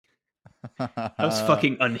That was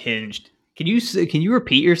fucking unhinged. Can you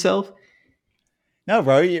repeat yourself? No,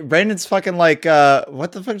 bro. Brandon's fucking like,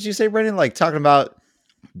 what the fuck did you say, Brandon? Like talking about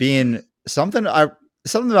being something,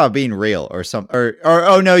 something about being real or something, or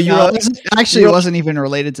oh no, you were actually wasn't even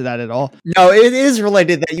related to that at all. No, it is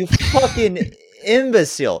related. That you fucking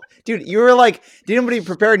imbecile, dude. You were like, did anybody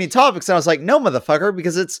prepare any topics? And I was like, no, motherfucker,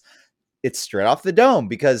 because it's straight off the dome.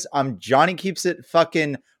 Because I'm Johnny keeps it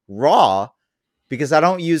fucking raw. Because I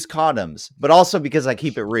don't use condoms, but also because I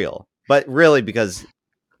keep it real. But really because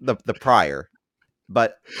the prior,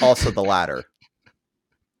 but also the latter.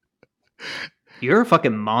 You're a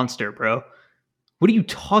fucking monster, bro. What are you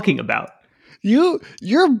talking about?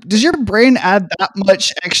 Does your brain add that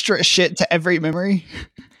much extra shit to every memory?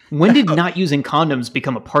 When did not using condoms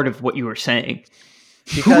become a part of what you were saying?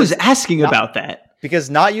 Who was asking about that? Because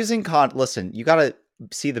not using listen, you got to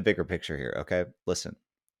see the bigger picture here, okay? Listen.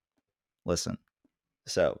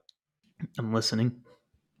 So, I'm listening.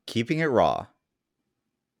 Keeping it raw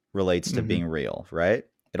relates to being real, right?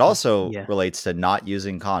 It also relates to not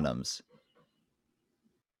using condoms.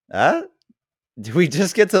 Did we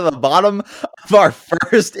just get to the bottom of our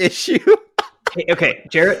first issue? Okay,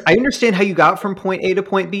 Jarrett, I understand how you got from point A to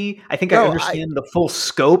point B. I think I understand the full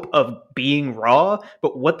scope of being raw,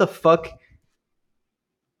 but what the fuck?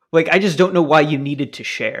 Like, I just don't know why you needed to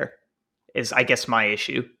share, is I guess my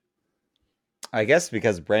issue. I guess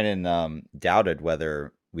because Brandon doubted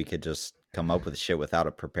whether we could just come up with shit without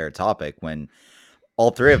a prepared topic when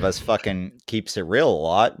all three of us fucking keeps it real a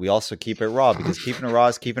lot. We also keep it raw because keeping it raw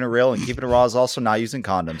is keeping it real, and keeping it raw is also not using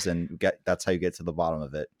condoms, and that's how you get to the bottom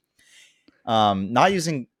of it. Not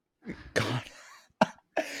using condoms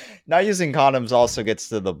also gets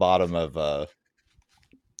to the bottom of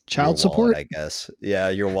child support, I guess. Yeah,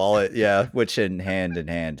 your wallet. Yeah, which in hand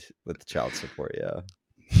with the child support. Yeah.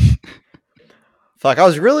 Fuck, I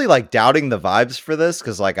was really like doubting the vibes for this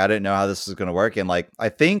because like I didn't know how this was gonna work, and like I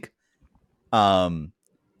think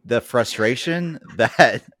the frustration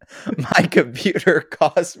that my computer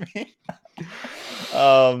caused me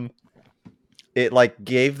it like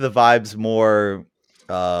gave the vibes more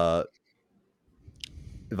vibes,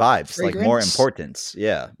 fragrance? Like more importance.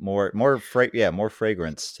 Yeah, more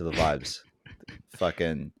fragrance to the vibes.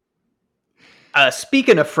 Fucking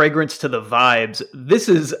speaking of fragrance to the vibes, this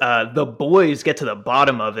is the boys get to the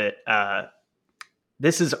bottom of it.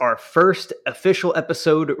 This is our first official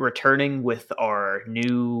episode returning with our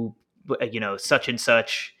new, such and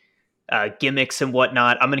such gimmicks and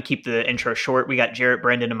whatnot. I'm going to keep the intro short. We got Jarrett,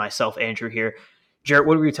 Brendan, and myself, Andrew, here. Jarrett,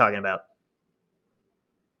 what were we talking about?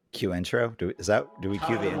 Cue intro? Do we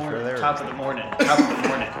cue the intro there? Top of the morning. Top of the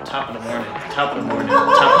morning. Top of the morning. Top of the morning.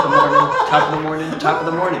 Top of the morning. Top of the morning. Top of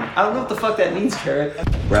the morning. I don't know what the fuck that means, Jarrett.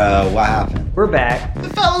 Bro, what happened? We're back. The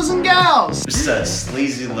fellas and gals. Just a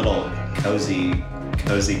sleazy little cozy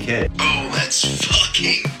kid. Oh, let's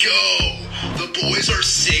fucking go. The boys are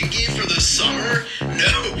singing for the summer?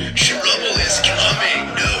 No, trouble is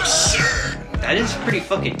coming. No, sir. That is pretty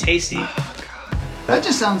fucking tasty. That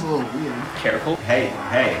just sounds a little weird. Careful. Hey,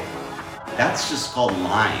 that's just called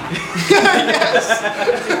lying. Yes.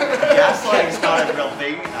 Gaslighting's not a real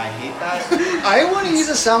thing. I hate that. I want to use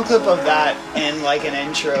a sound clip of that in like an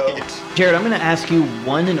intro. Jared, I'm going to ask you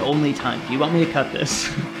one and only time. Do you want me to cut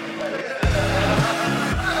this?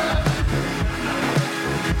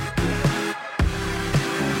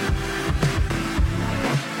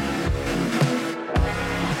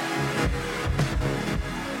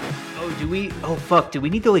 Do we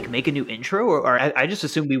need to like make a new intro or I just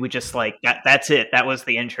assumed we would just like that's it. That was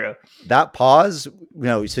the intro. That pause,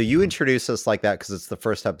 so you introduce us like that because it's the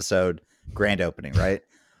first episode, grand opening, right?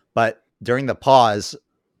 But during the pause,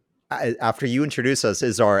 after you introduce us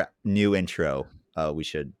is our new intro we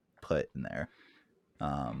should put in there.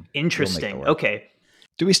 Interesting. We'll okay.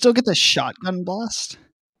 Do we still get the shotgun blast?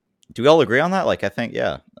 Do we all agree on that? Like, I think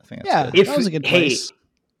that's good. That was a good place.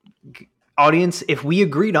 Hey, audience, if we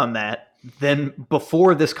agreed on that, then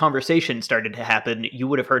before this conversation started to happen, you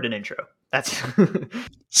would have heard an intro. That's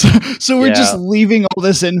so we're just leaving all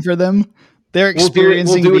this in for them. They're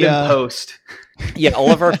experiencing we'll do it in post. Yeah,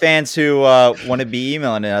 all of our fans who want to be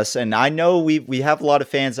emailing us, and I know we have a lot of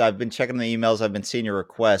fans. I've been checking the emails. I've been seeing your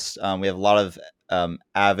requests. We have a lot of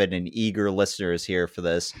avid and eager listeners here for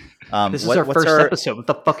this. This is our first episode. What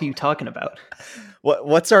the fuck are you talking about?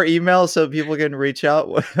 What's our email so people can reach out?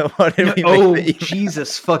 What did we make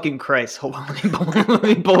Jesus fucking Christ. Hold on. Let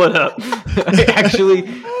me pull it up. Actually,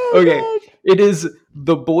 okay. It is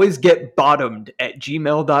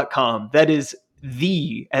theboysgetbottomed@gmail.com. That is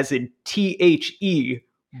the, as in THE,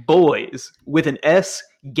 boys, with an S,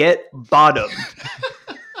 get bottomed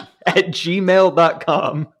at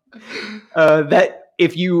gmail.com. That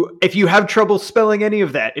if you have trouble spelling any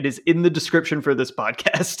of that, it is in the description for this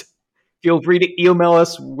podcast. Feel free to email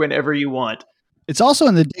us whenever you want. It's also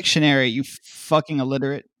in the dictionary, you fucking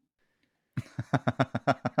illiterate.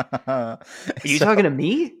 Are you talking to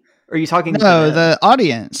me? Or are you talking to No, them? the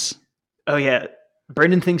audience. Oh yeah.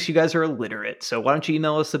 Brendan thinks you guys are illiterate, so why don't you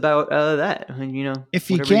email us about that? I mean, If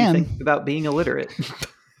you whatever can. think about being illiterate.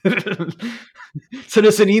 Send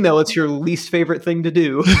us an email. It's your least favorite thing to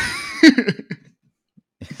do.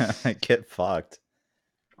 Get fucked.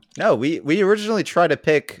 No, we originally tried to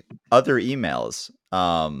pick other emails.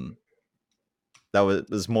 That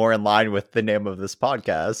was more in line with the name of this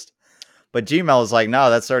podcast. But Gmail is like, no,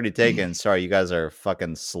 that's already taken. Sorry, you guys are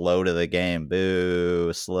fucking slow to the game.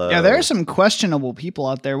 Boo, slow. Yeah, there are some questionable people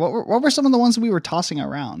out there. What were some of the ones we were tossing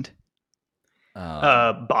around?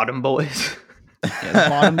 Bottom boys. Yeah, the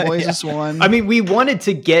bottom boys is one. I mean, we wanted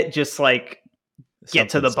to get just like get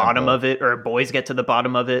to Something the bottom simple. of it, or boys get to the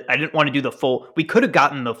bottom of it. I didn't want to do the full. We could have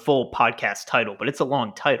gotten the full podcast title, but it's a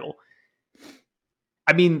long title.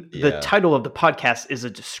 I mean, Yeah. the title of the podcast is a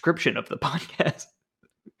description of the podcast.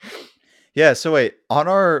 Yeah, so wait, on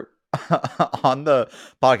our on the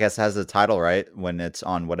podcast has the title, right? When it's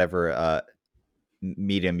on whatever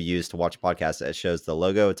medium you use to watch podcasts, it shows the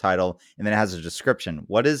logo, title, and then it has a description.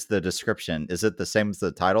 What is the description? Is it the same as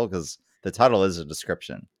the title? Because the title is a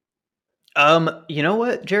description. You know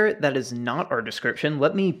what, Jarrett? That is not our description.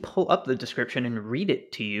 Let me pull up the description and read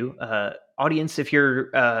it to you. Audience, if you're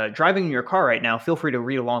driving in your car right now, feel free to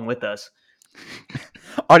read along with us.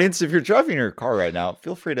 Audience, if you're driving your car right now,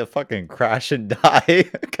 feel free to fucking crash and die.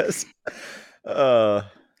 Because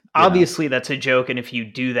Obviously, that's a joke, and if you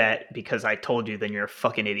do that because I told you, then you're a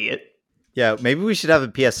fucking idiot. yeah, maybe we should have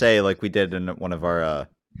a PSA like we did in one of our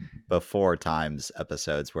before times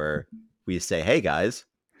episodes where we say, hey guys,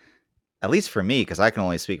 at least for me, because I can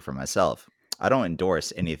only speak for myself, I don't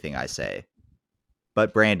endorse anything I say,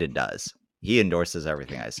 but Brandon does. He endorses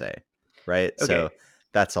everything I say, right? Okay. So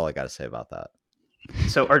that's all I got to say about that.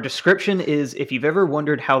 So our description is, if you've ever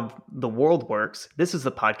wondered how the world works, this is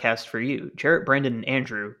the podcast for you. Jarrett, Brandon, and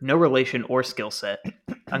Andrew, no relation or skill set,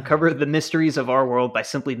 uncover the mysteries of our world by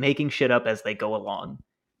simply making shit up as they go along.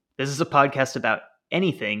 This is a podcast about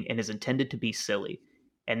anything and is intended to be silly.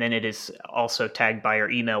 And then it is also tagged by our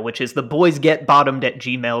email, which is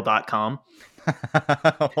theboysgetbottomed@gmail.com.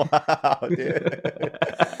 Wow, dude.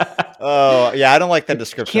 Oh, yeah, I don't like that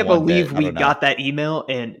description. Can't one believe bit. I we don't know. got that email.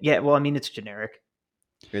 And yeah, well, I mean, it's generic.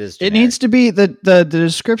 It is. It needs to be the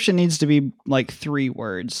description needs to be like 3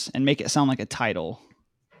 words and make it sound like a title.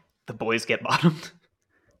 The boys get bottomed.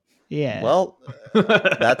 Yeah. Well,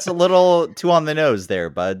 that's a little too on the nose there,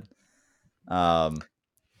 bud.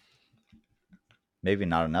 Maybe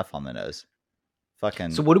not enough on the nose.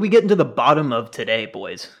 Fucking. So what are we getting to the bottom of today,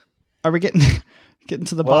 boys? Are we getting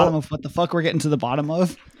to the bottom of what the fuck we're getting to the bottom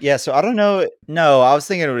of? Yeah, so I don't know. No, I was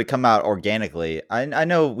thinking it would come out organically. I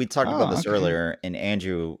know we talked about this okay. earlier, and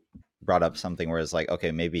Andrew brought up something where it's like,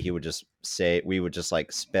 okay, maybe he would just say, we would just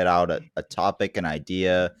like spit out a topic, an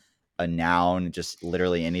idea, a noun, just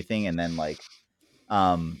literally anything, and then like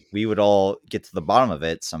we would all get to the bottom of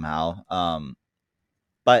it somehow.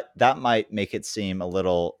 But that might make it seem a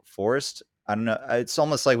little forced. I don't know. It's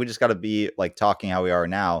almost like we just got to be like talking how we are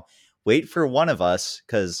now. Wait for one of us,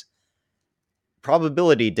 because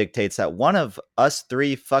probability dictates that one of us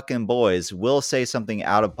 3 fucking boys will say something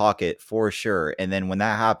out of pocket for sure. And then when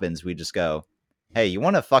that happens, we just go, hey, you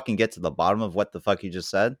want to fucking get to the bottom of what the fuck you just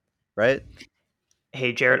said? Right?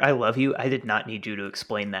 Hey, Jarrett, I love you. I did not need you to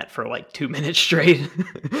explain that for like 2 minutes straight.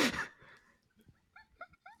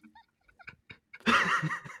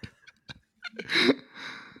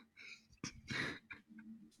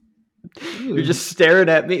 You're just staring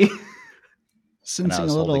at me. And Sensing I a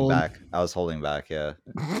was holding little back. I was holding back, yeah.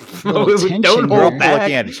 little tension Don't We're all hold here. back.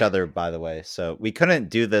 looking at each other, by the way. So we couldn't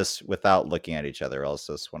do this without looking at each other, else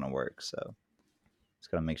this wouldn't work. So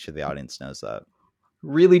just gotta make sure the audience knows that.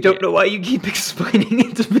 Really don't know why you keep explaining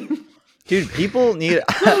it to me. Dude, people need.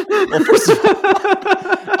 Well, first of all,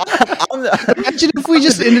 Imagine if we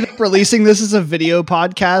just ended up releasing this as a video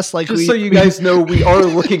podcast, like Just so you guys know, we are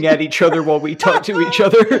looking at each other while we talk to each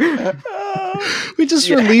other. we just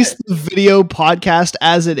released the video podcast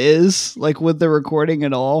as it is, like with the recording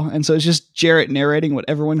and all, and so it's just Jarrett narrating what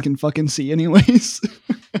everyone can fucking see, anyways.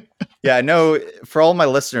 yeah, I know. For all my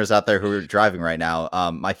listeners out there who are driving right now,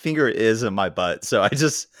 my finger is in my butt, so I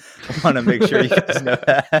just want to make sure you guys know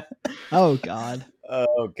that. Oh God.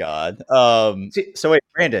 Oh God. So wait,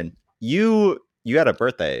 Brandon, you had a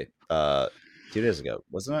birthday 2 days ago,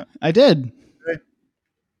 wasn't it? I did.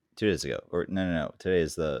 2 days ago, or no. Today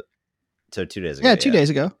is 2 days ago. Yeah, 2 days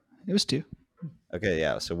ago. It was 2. Okay,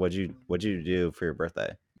 yeah. So what'd you do for your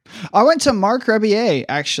birthday? I went to Marc Rebier,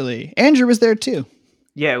 actually. Andrew was there too.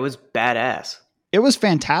 Yeah, it was badass. It was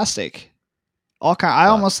fantastic. I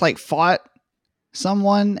almost like fought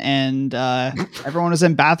someone, and everyone was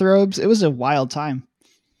in bathrobes. It was a wild time.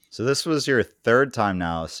 So this was your 3rd time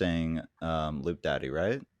now saying Loop Daddy,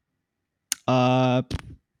 right? Or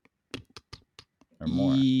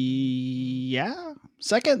more? Yeah,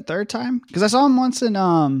 2nd, 3rd time, because I saw him once in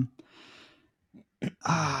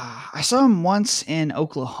I saw him once in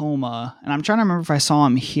Oklahoma, and I'm trying to remember if I saw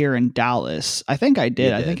him here in Dallas. I think I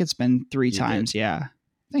did. I think it's been 3 times. Yeah.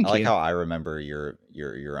 Thank you. I like how I remember your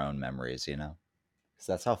own memories, you know? Because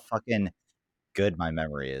that's how fucking good my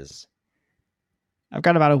memory is. I've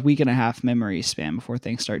got about a week and a half memory span before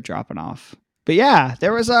things start dropping off. But yeah, it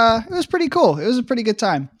was pretty cool. It was a pretty good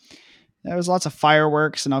time. There was lots of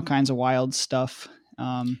fireworks and all kinds of wild stuff.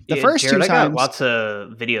 First Jared, 2 I times, got lots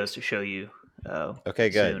of videos to show you. Okay,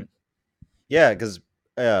 good. Soon. Yeah, because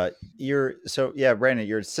Brandon,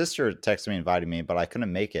 your sister texted me, invited me, but I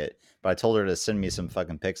couldn't make it. But I told her to send me some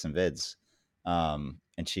fucking pics and vids, and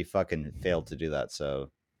she fucking failed to do that.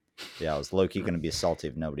 So yeah, I was low key gonna be salty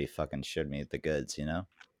if nobody fucking showed me the goods, you know.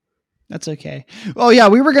 That's okay. Oh yeah,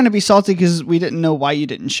 we were gonna be salty because we didn't know why you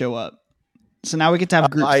didn't show up. So now we get to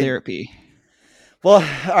have group therapy. Well,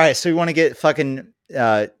 all right. So we want to get fucking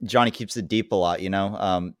Johnny keeps it deep a lot, you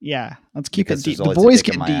know. Yeah, let's keep it deep. The boys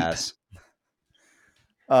get deep. Ass.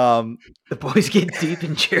 The boys get deep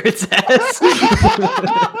in Jared's ass.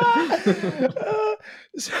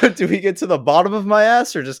 So do we get to the bottom of my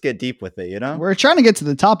ass or just get deep with it, you know? We're trying to get to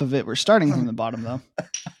the top of it. We're starting from the bottom though.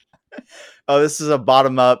 Oh, this is a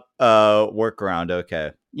bottom up workaround.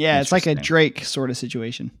 Okay. Yeah, it's like a Drake sort of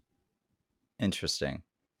situation. Interesting.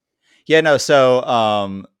 Yeah, no,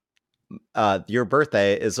 so your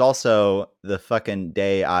birthday is also the fucking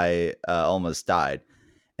day I almost died.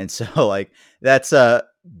 And so like that's a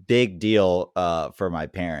big deal for my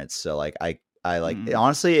parents. So like I like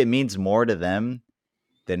honestly it means more to them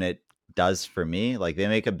than it does for me. Like they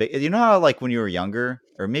make a big, you know how like when you were younger,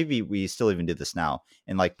 or maybe we still even do this now,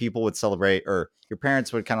 and like people would celebrate, or your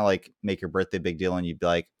parents would kind of like make your birthday a big deal, and you'd be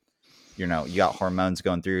like, you know, you got hormones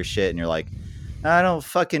going through your shit, and you're like, I don't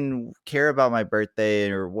fucking care about my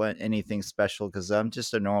birthday or what anything special because I'm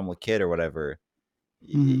just a normal kid or whatever.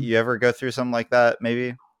 You ever go through something like that?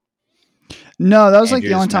 Maybe. No, that was like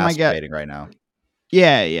the only time I get right now.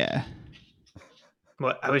 Yeah.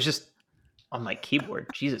 What? I was just on my keyboard.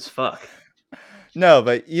 Jesus fuck. No,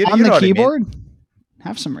 but you on you the know keyboard. What I mean.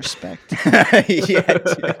 Have some respect. Yeah,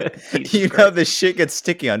 you know the shit gets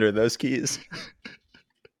sticky under those keys.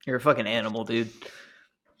 You're a fucking animal, dude.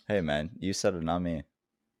 Hey man, you said it, not me.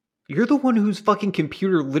 You're the one whose fucking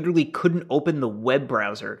computer literally couldn't open the web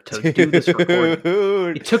browser to do this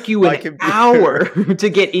recording. It took you an hour to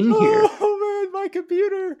get in here. Oh man, my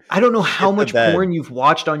computer. I don't know how much porn you've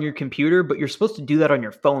watched on your computer, but you're supposed to do that on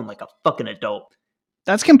your phone like a fucking adult.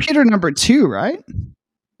 That's computer number 2, right?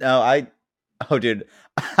 No, dude.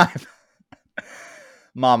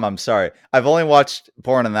 Mom, I'm sorry. I've only watched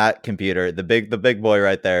porn on that computer, the big boy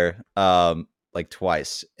right there, like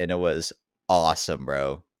twice, and it was awesome,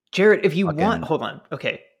 bro. Jared, if you want, hold on.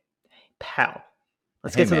 Okay. Pal,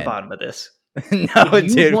 let's get to the bottom of this. No,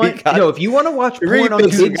 dude. If you want to watch porn on a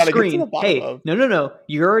big screen, hey, no.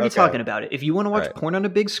 You're already talking about it. If you want to watch porn on a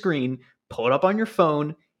big screen, pull it up on your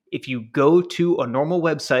phone. If you go to a normal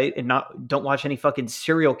website and don't watch any fucking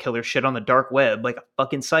serial killer shit on the dark web like a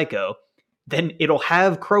fucking psycho, then it'll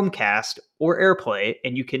have Chromecast or AirPlay,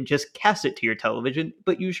 and you can just cast it to your television,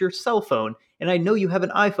 but use your cell phone. And I know you have an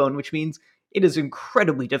iPhone, which means it is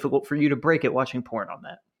incredibly difficult for you to break it watching porn on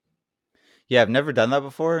that. Yeah, I've never done that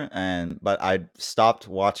before, but I stopped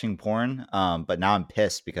watching porn. But now I'm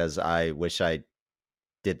pissed because I wish I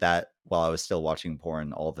did that while I was still watching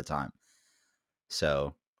porn all the time.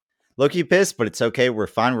 So low-key pissed, but it's okay. We're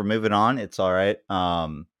fine. We're moving on. It's all right.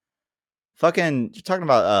 Fucking, you're talking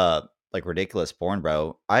about like ridiculous porn,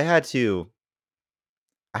 bro. I had to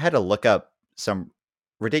look up some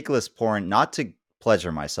ridiculous porn, not to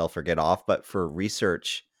pleasure myself or get off, but for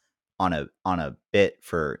research on a bit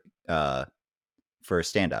for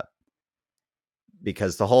stand-up,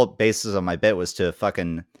 because the whole basis of my bit was to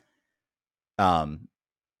fucking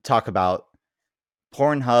talk about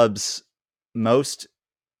Pornhub's most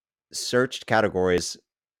searched categories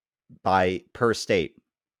per state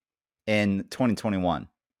in 2021,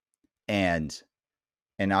 and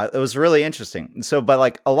it was really interesting. So, but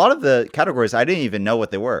like a lot of the categories, I didn't even know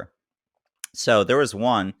what they were. So there was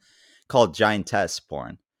one called giantess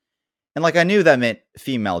porn, And like I knew that meant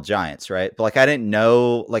female giants, right? But like I didn't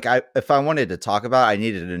know, like if I wanted to talk about it, I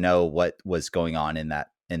needed to know what was going on in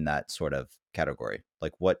that sort of category.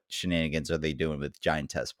 Like what shenanigans are they doing with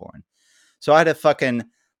giantess porn? So I had to fucking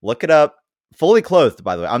look it up. Fully clothed,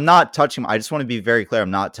 by the way. I'm not touching. I just want to be very clear.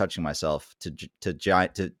 I'm not touching myself to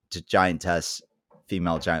giantess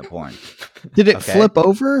female giant porn. Did it flip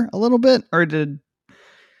over a little bit, or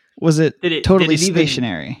was it totally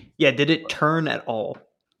stationary? Did it turn at all?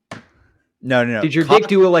 No. Did your dick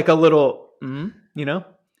do like a little,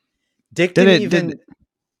 Dick didn't even.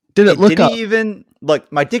 Did it look didn't up? Even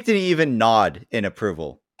like my dick didn't even nod in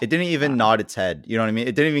approval. It didn't even nod its head. You know what I mean?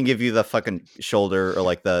 It didn't even give you the fucking shoulder or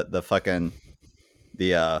like the fucking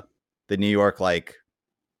the New York like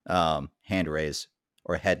hand raise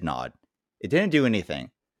or head nod. It didn't do anything.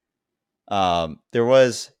 There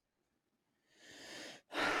was.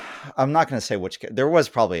 I'm not gonna say which. There was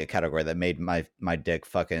probably a category that made my dick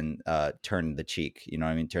fucking turn the cheek. You know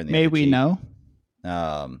what I mean? Turn the. May we know?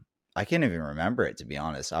 I can't even remember it, to be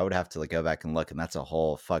honest. I would have to like go back and look, and that's a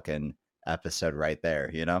whole fucking episode right there.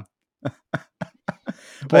 You know.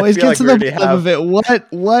 Boys, get to the bottom of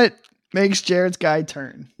it. What makes Jared's guy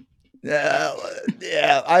turn? Yeah.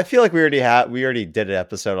 I feel like we already did an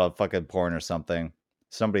episode on fucking porn or something.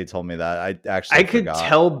 Somebody told me that. I could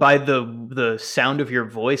tell by the sound of your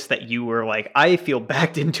voice that you were like, I feel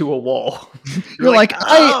backed into a wall. You're like,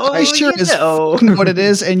 I sure as know what it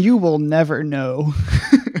is, and you will never know.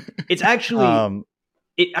 It's actually,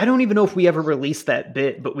 I don't even know if we ever released that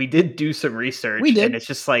bit, but we did do some research. We did. And it's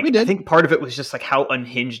just like, I think part of it was just like how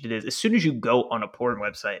unhinged it is. As soon as you go on a porn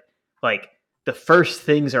website, like the first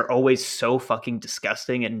things are always so fucking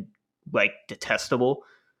disgusting and like detestable.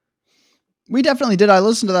 We definitely did. I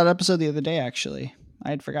listened to that episode the other day, actually. I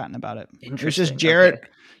had forgotten about it. It was just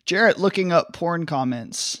Jarrett looking up porn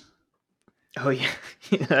comments. Oh, yeah.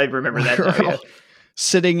 I remember that. Yeah.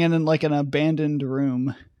 Sitting in like an abandoned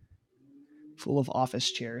room full of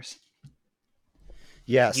office chairs.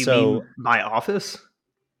 Yeah, you mean my office?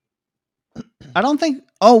 I don't think...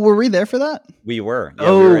 Oh, were we there for that? We were.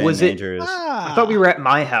 Yeah, we were was in it? Andrews. I thought we were at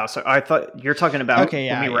my house. I thought you're talking about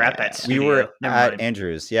when we were at that studio. We were Never at mind.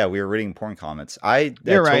 Andrews. Yeah, we were reading porn comments. I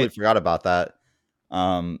totally forgot about that.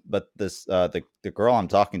 But this the girl I'm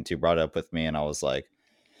talking to brought it up with me, and I was like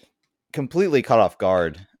completely caught off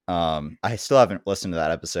guard. I still haven't listened to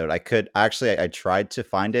that episode. I tried to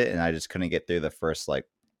find it, and I just couldn't get through the first like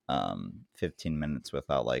 15 minutes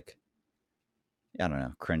without like, I don't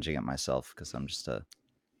know, cringing at myself because I'm just a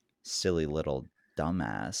silly little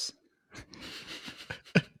dumbass.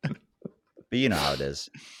 But you know how it is.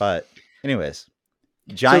 But anyways,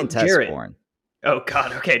 giantess porn. Oh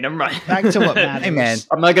God. Okay, never mind. Back to what matters. Hey man,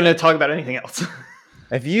 I'm not going to talk about anything else.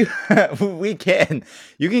 If you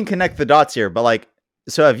can connect the dots here, but like,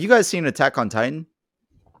 so have you guys seen Attack on Titan?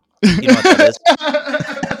 You know what that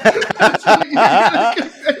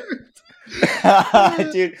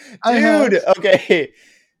is? Dude, okay.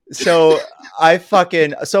 So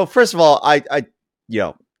first of all, I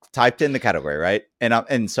typed in the category, right?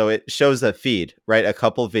 And so it shows the feed, right? A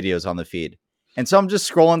couple of videos on the feed. And so I'm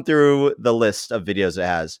just scrolling through the list of videos it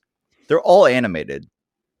has. They're all animated.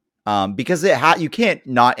 Because you can't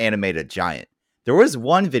not animate a giant. There was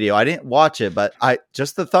one video, I didn't watch it, but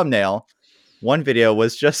just the thumbnail. One video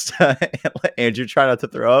was just Andrew try not to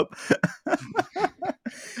throw up.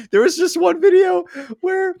 There was just one video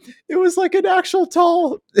where it was like an actual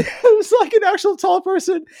tall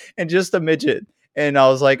person and just a midget. And I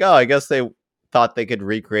was like, oh, I guess they thought they could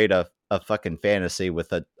recreate a fucking fantasy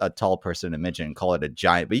with a tall person and midget and call it a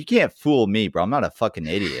giant. But you can't fool me, bro. I'm not a fucking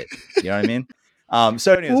idiot. You know what I mean?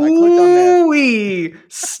 So anyways, I clicked on that.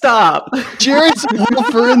 Stop. Jared's whole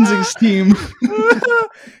forensics team.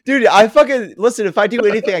 Dude, I fucking listen, if I do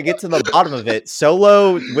anything, I get to the bottom of it.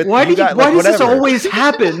 Solo with why does this always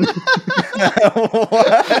happen?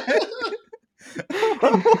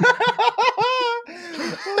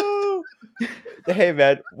 Hey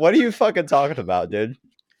man, what are you fucking talking about, dude?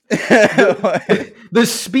 The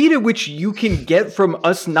speed at which you can get from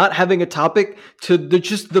us not having a topic to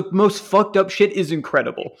the most fucked up shit is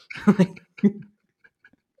incredible.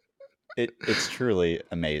 It's truly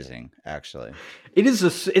amazing, actually.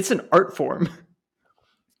 It's an art form.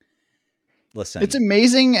 Listen, it's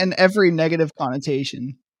amazing in every negative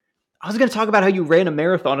connotation. I was going to talk about how you ran a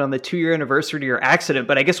marathon on the 2-year anniversary of your accident,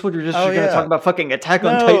 but I guess we're just going to talk about fucking Attack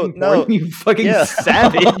on Titan porn, you fucking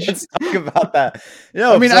savage. Let's talk about that.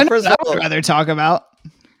 I mean, I would rather talk about.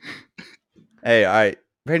 Hey, all right.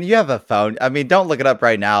 Brandon, you have a phone. I mean, don't look it up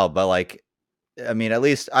right now, but like, I mean, at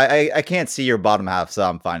least I can't see your bottom half, so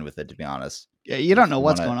I'm fine with it, to be honest. Yeah, you don't know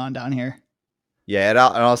what's going on down here. Yeah, it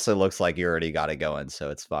also looks like you already got it going, so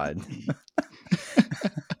it's fine.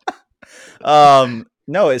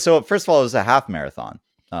 No, so first of all, it was a half marathon.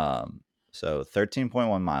 So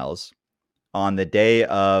 13.1 miles on the day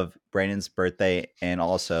of Brandon's birthday and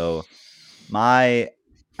also my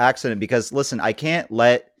accident, because listen, I can't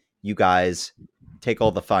let you guys take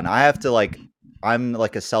all the fun. I have to I'm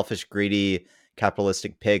like a selfish, greedy,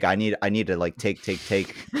 capitalistic pig. I need to like take.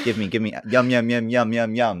 Give me yum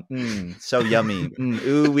yum. So yummy.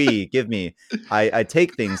 Ooh wee. Give me. I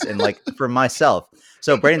take things and like for myself.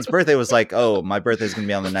 So Brandon's birthday was like, oh, my birthday's gonna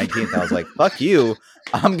be on the 19th. I was like, fuck you.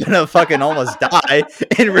 I'm gonna fucking almost die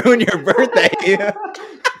and ruin your birthday.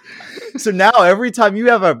 So now every time you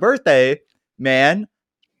have a birthday, man,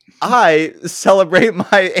 I celebrate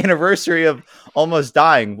my anniversary of almost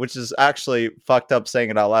dying, which is actually fucked up saying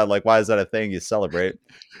it out loud. Like, why is that a thing you celebrate?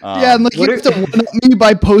 Yeah, and like you have to one-up me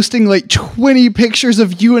by posting like 20 pictures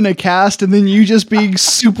of you in a cast and then you just being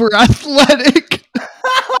super athletic.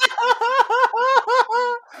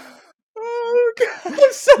 Oh, God,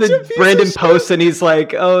 I'm such a piece Brandon of posts and he's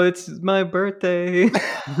like, "Oh, it's my birthday.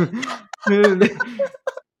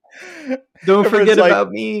 Don't forget like,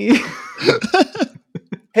 about me."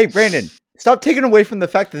 Hey, Brandon, stop taking away from the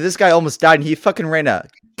fact that this guy almost died and he fucking ran a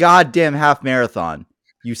goddamn half marathon.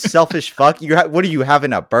 You selfish fuck. What are you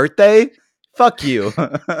having, a birthday? Fuck you.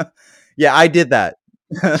 Yeah, I did that.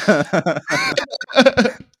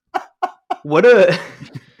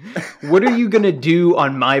 What are you gonna do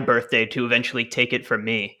on my birthday to eventually take it from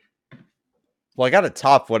me? Well, I got to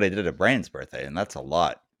top what I did at Brandon's birthday, and that's a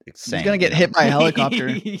lot. Insane. He's gonna get hit by a helicopter.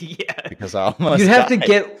 Yeah, because I almost you'd have to died.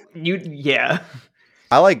 get you. Yeah,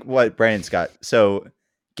 I like what Brandon's got. So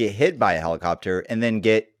get hit by a helicopter and then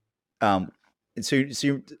get there's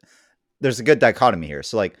a good dichotomy here.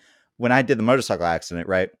 So like when I did the motorcycle accident,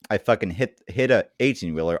 right? I fucking hit a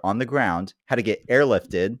 18-wheeler on the ground, had to get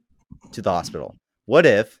airlifted to the hospital. What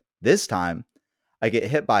if this time I get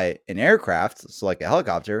hit by an aircraft, so like a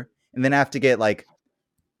helicopter, and then I have to get like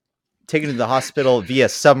taken to the hospital via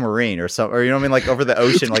submarine or something, or you know what I mean, like over the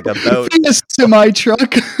ocean, like a boat, a semi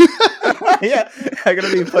truck. Yeah, I'm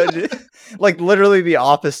gonna be put like literally the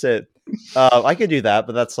opposite. I could do that,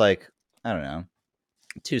 but that's like, I don't know,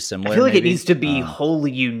 too similar. I feel like maybe. it needs to be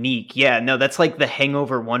wholly unique. Yeah, no, that's like the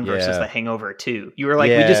Hangover 1 versus the Hangover 2. You were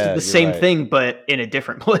like, we just did the same thing, but in a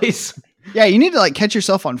different place. Yeah, you need to like catch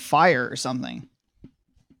yourself on fire or something.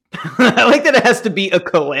 I like that it has to be a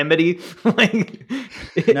calamity. Like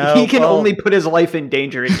he can only put his life in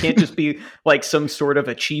danger. It can't just be like some sort of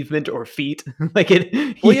achievement or feat. Like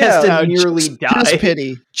he has to nearly die.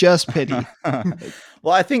 Just pity.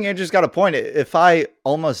 Well, I think Andrew's got a point. If I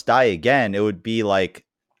almost die again, it would be like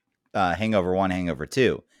Hangover 1, Hangover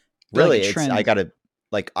 2. Really, I gotta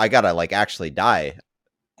actually die.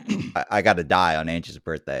 I gotta die on Andrew's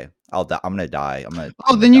birthday. I'm gonna die.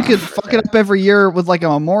 Then you could fuck it up every year with like a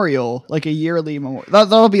memorial, like a yearly memorial.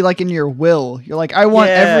 That'll be like in your will. You're like, I want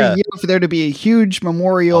every year for there to be a huge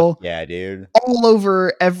memorial. Fuck yeah, dude. All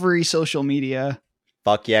over every social media.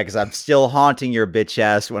 Fuck yeah, because I'm still haunting your bitch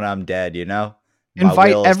ass when I'm dead, you know?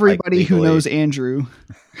 Invite everybody who knows Andrew.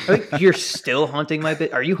 You're still haunting my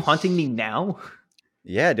bitch? Are you haunting me now?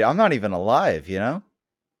 Yeah, dude, I'm not even alive, you know?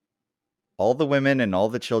 All the women and all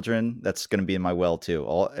the children, that's going to be in my will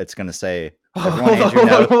too. It's going to say, everyone Andrew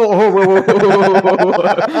knows.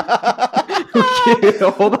 Okay,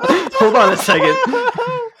 hold on a second.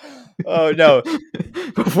 Oh no.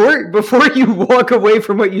 Before you walk away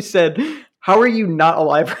from what you said, how are you not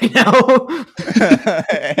alive right now?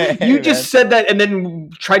 You just said that and then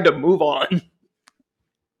tried to move on.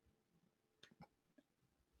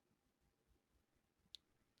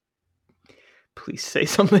 Please say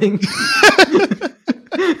something.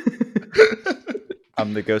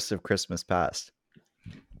 I'm the ghost of Christmas past.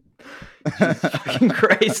 Jesus fucking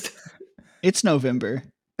Christ. It's November.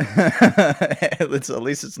 At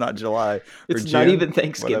least it's not July. It's June, not even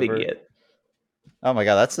Thanksgiving yet. Oh my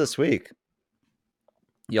God, that's this week.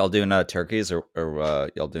 Y'all doing turkeys or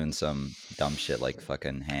y'all doing some dumb shit like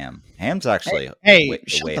fucking ham? Ham's actually way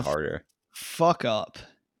harder. Fuck up.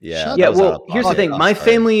 Yeah. Yeah. Well, here's the thing. My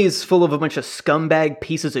family is full of a bunch of scumbag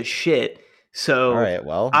pieces of shit. So, all right.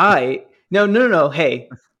 Well, no. Hey,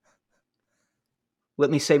 let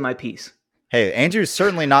me say my piece. Hey, Andrew's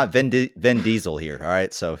certainly not Vin Diesel here. All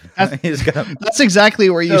right. So that's exactly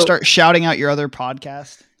where you start shouting out your other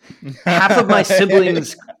podcast. Half of my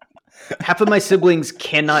siblings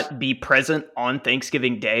cannot be present on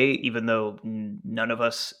Thanksgiving Day, even though none of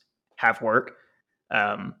us have work.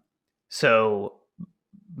 So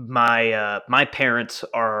my parents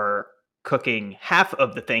are cooking half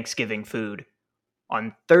of the Thanksgiving food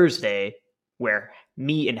on Thursday, where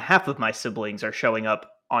me and half of my siblings are showing up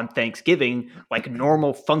on Thanksgiving like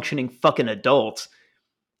normal functioning fucking adults.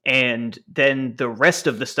 And then the rest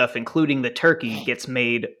of the stuff, including the turkey, gets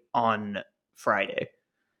made on Friday.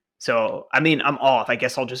 So, I mean, I'm off. I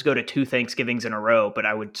guess I'll just go to 2 Thanksgivings in a row, but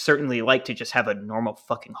I would certainly like to just have a normal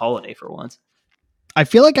fucking holiday for once. I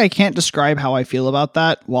feel like I can't describe how I feel about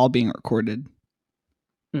that while being recorded.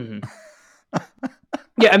 Mm-hmm.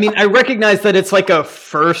 Yeah, I mean, I recognize that it's like a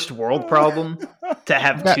first world problem to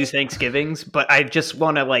have 2 Thanksgivings, but I just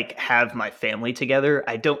want to like have my family together.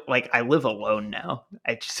 I don't like, I live alone now.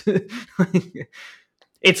 I just,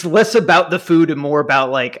 it's less about the food and more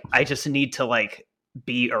about like, I just need to like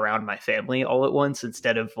be around my family all at once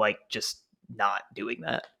instead of like just not doing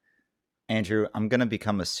that. Andrew, I'm going to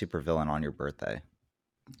become a supervillain on your birthday.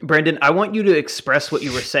 Brendan, I want you to express what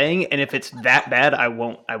you were saying, and if it's that bad,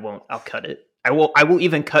 I'll cut it. I will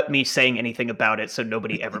even cut me saying anything about it so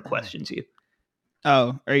nobody ever questions you.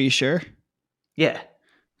 Oh, are you sure? Yeah.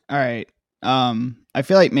 All right. I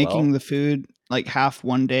feel like making the food like half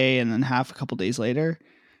one day and then half a couple days later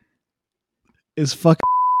is fucking.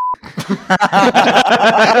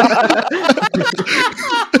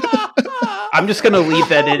 I'm just gonna leave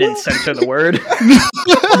that in and censor the word.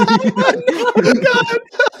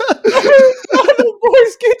 The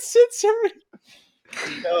voice gets censored.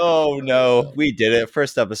 No, we did it.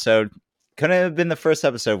 First episode. Couldn't have been the first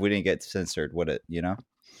episode we didn't get censored, would it? You know?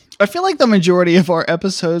 I feel like the majority of our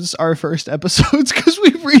episodes are first episodes because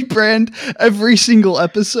we rebrand every single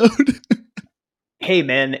episode. Hey,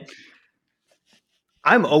 man.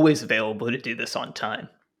 I'm always available to do this on time.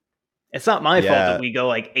 It's not my fault that we go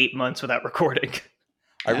like 8 months without recording.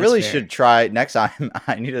 I really should try next time.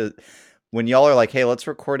 I need to, when y'all are like, hey, let's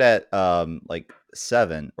record at like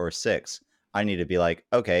 7 or 6. I need to be like,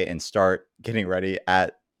 okay, and start getting ready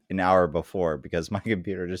at an hour before because my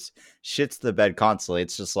computer just shits the bed constantly.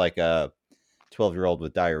 It's just like a 12-year-old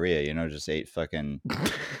with diarrhea, you know, just ate fucking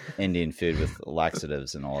Indian food with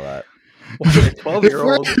laxatives and all that. Well, a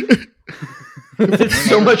 12-year-old. That's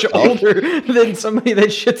so much older than somebody that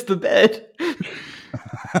shits the bed.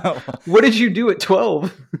 What did you do at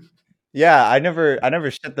 12? Yeah, I never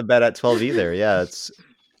shit the bed at 12 either. Yeah.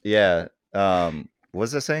 What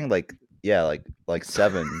was I saying? Like 7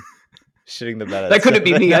 shitting the bed at that couldn't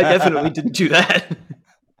 7. be me. I definitely didn't do that.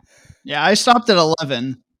 Yeah, I stopped at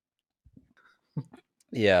 11.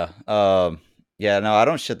 Yeah. Yeah, no, I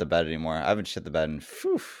don't shit the bed anymore. I haven't shit the bed in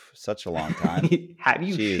such a long time. Have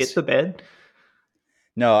you shit the bed?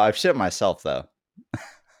 No, I've shit myself though.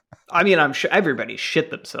 I mean, I'm sure everybody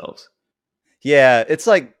shit themselves. Yeah, it's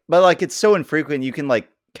like, but like it's so infrequent. You can like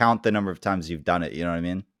count the number of times you've done it. You know what I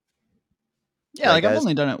mean? Yeah, like I've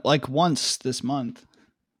only done it like once this month.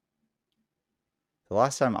 The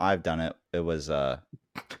last time I've done it, it was no,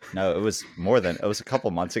 it was a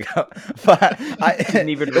couple months ago. But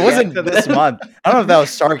it wasn't this month. I don't know if that was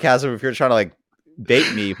sarcasm, if you're trying to like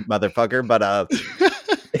bait me, motherfucker. But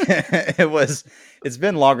it's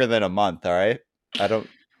been longer than a month. All right,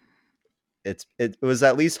 it was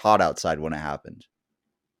at least hot outside when it happened.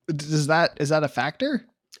 Is that a factor?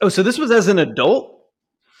 Oh, so this was as an adult?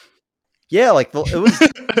 Yeah, like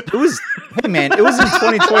it was. Hey man, it was in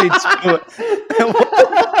 2022.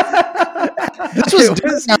 This was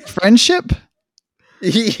during our friendship.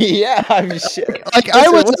 Yeah, I'm shit. Like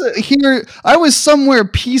I was somewhere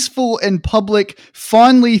peaceful and public,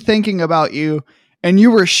 fondly thinking about you, and you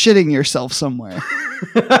were shitting yourself somewhere.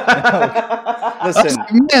 Listen,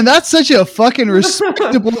 man, that's such a fucking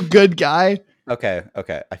respectable, good guy. Okay.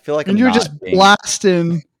 I feel like and you're just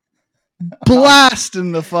blasting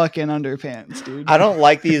the fucking underpants, dude. I don't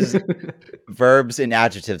like these verbs and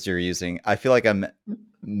adjectives you're using. I feel like I'm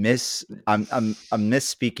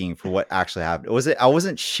misspeaking for what actually happened. I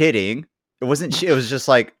wasn't shitting. It was just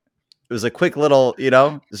like it was a quick little, you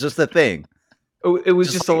know, it's just a thing. Oh, it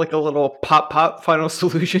was just like a little pop final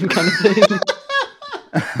solution kind of thing.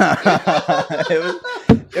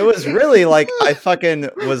 It was really like I fucking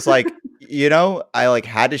was like, you know, I like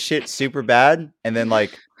had to shit super bad and then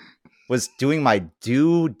like was doing my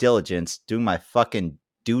due diligence, doing my fucking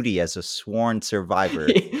duty as a sworn survivor.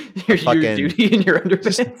 your duty in your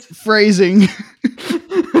underpants. Phrasing.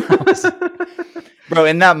 Bro,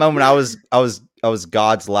 in that moment I was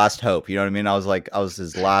God's last hope. You know what I mean? I was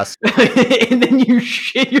his last. And then you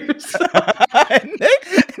shit yourself.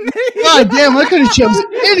 God damn, I could have chosen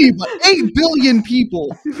anybody. 8 billion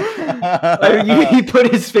people. He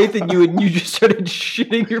put his faith in you and you just started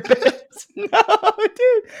shitting your pants. No,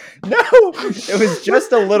 dude. No. It was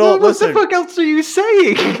just a little. What the fuck else are you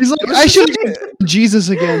saying? He's like, I should have Jesus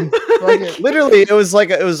again. Literally, it was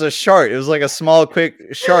a shart. It was like a small,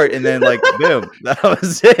 quick shart, and then like boom, that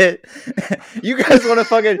was it. You guys want to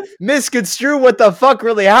fucking misconstrue what the fuck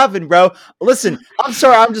really happened, bro? Listen, I'm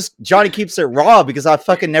sorry. I'm just Johnny keeps it raw because I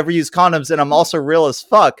fucking never use condoms, and I'm also real as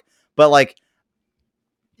fuck. But like,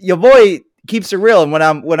 your boy keeps it real, and when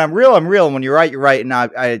I'm real, I'm real. And when you're right, you're right. And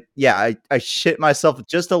I shit myself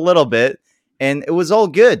just a little bit, and it was all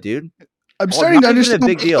good, dude. I'm starting to understand a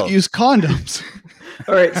big deal. Use condoms.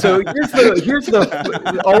 All right, so here's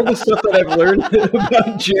the all the stuff that I've learned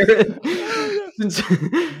about Jared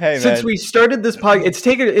since we started this podcast. It's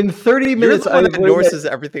taken in 30 minutes. You're the one that endorses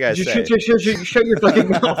everything I say. Shut your fucking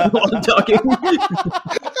mouth while I'm talking.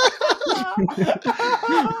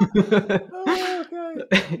 Oh, God.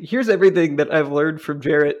 Here's everything that I've learned from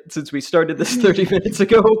Jarrett since we started this 30 minutes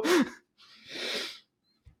ago.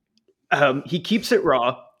 He keeps it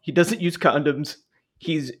raw. He doesn't use condoms.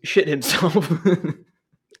 He's shit himself.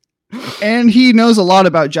 And he knows a lot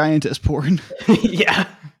about giantess porn. Yeah.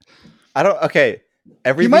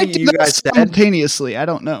 Everything you you guys said simultaneously. I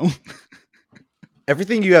don't know.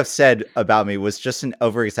 Everything you have said about me was just an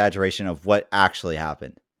over exaggeration of what actually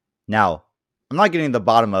happened. Now, I'm not getting to the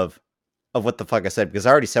bottom of what the fuck I said because I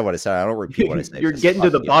already said what I said. I don't repeat what I said. You're getting to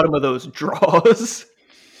the bottom of those draws.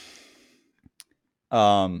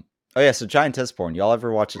 Oh yeah, so giantess porn. Y'all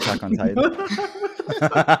ever watch Attack on Titan?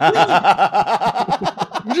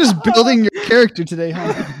 You're just building your character today,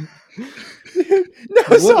 huh?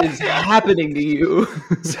 What is happening to you?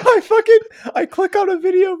 So I click on a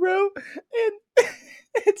video, bro, and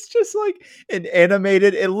it's just like an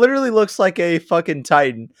animated. It literally looks like a fucking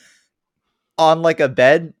Titan on like a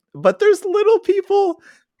bed, but there's little people.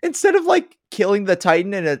 Instead of like killing the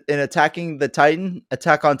Titan and attacking the Titan,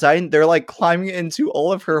 Attack on Titan, they're like climbing into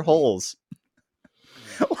all of her holes.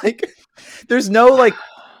 Like, there's no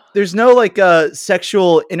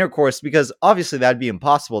sexual intercourse because obviously that'd be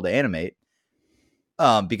impossible to animate.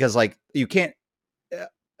 Because like you can't.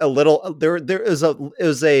 There is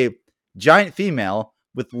a giant female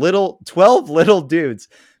with 12 little dudes,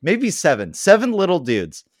 maybe seven little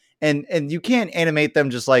dudes, and you can't animate them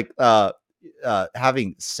just like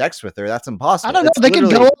having sex with her. That's impossible. I don't know. They could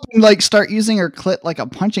go up and like start using her clit like a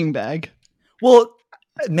punching bag. Well,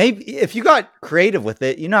 maybe if you got creative with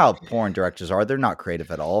it, you know how porn directors are. They're not creative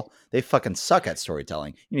at all. They fucking suck at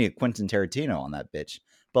storytelling. You need Quentin Tarantino on that bitch.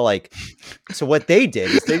 But like, so what they did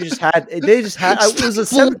is they just had it was a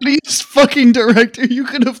funniest fucking director you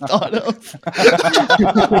could have thought of.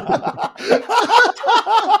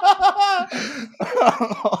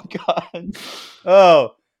 Oh God.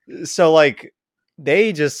 Oh. So like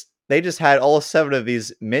they just had all 7 of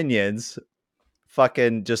these minions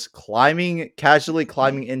fucking just casually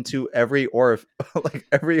climbing into every like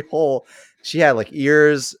every hole. She had like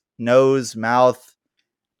ears, nose, mouth.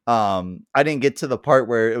 I didn't get to the part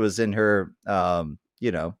where it was in her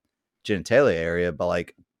genitalia area, but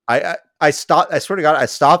like I stopped. I swear to God, I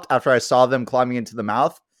stopped after I saw them climbing into the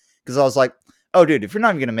mouth because I was like, oh dude, if you're not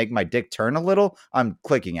even gonna make my dick turn a little, I'm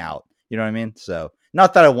clicking out. You know what I mean? So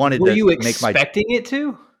not that I wanted to make my expecting it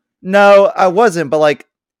to? No, I wasn't, but like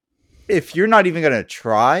if you're not even gonna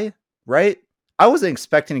try, right? I wasn't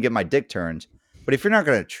expecting to get my dick turned, but if you're not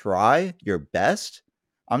gonna try your best,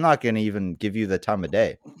 I'm not gonna even give you the time of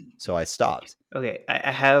day. So I stopped. Okay,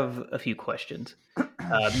 I have a few questions.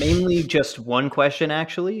 Mainly just one question,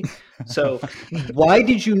 actually. So, why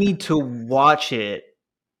did you need to watch it?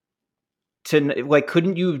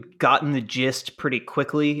 Couldn't you have gotten the gist pretty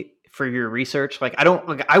quickly for your research?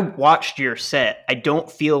 I watched your set. I don't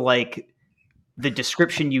feel like the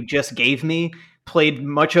description you just gave me played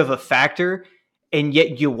much of a factor, and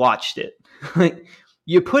yet you watched it.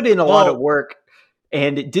 You put in a lot of work.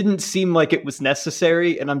 And it didn't seem like it was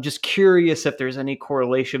necessary. And I'm just curious if there's any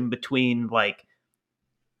correlation between like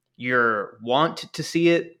your want to see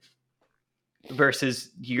it versus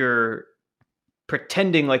your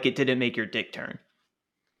pretending like it didn't make your dick turn.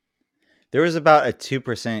 There was about a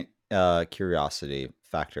 2% curiosity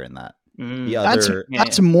factor in that.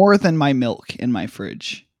 That's more than my milk in my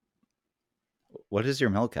fridge. What is your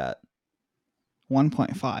milk at?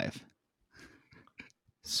 1.5.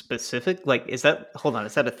 Specific? Like, is that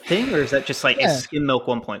a thing, or is that just like a skim milk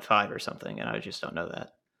 1.5 or something? And I just don't know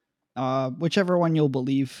that. Whichever one you'll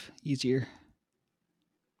believe easier.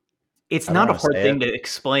 It's not a hard thing to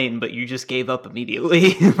explain, but you just gave up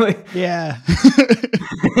immediately. Yeah.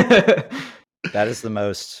 That is the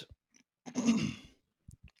most,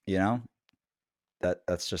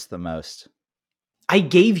 that's just the most. I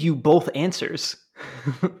gave you both answers.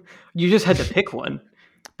 You just had to pick one.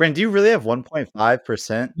 Brent, do you really have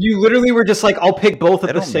 1.5%? You literally were just like, I'll pick both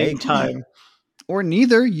at the same time. or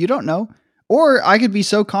neither. You don't know. Or I could be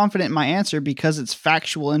so confident in my answer because it's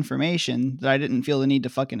factual information that I didn't feel the need to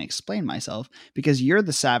fucking explain myself because you're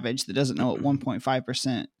the savage that doesn't know what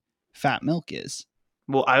 1.5% fat milk is.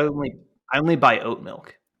 Well, I only buy oat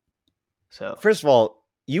milk. So First of all,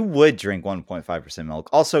 you would drink 1.5% milk.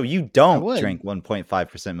 Also, you don't drink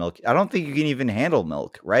 1.5% milk. I don't think you can even handle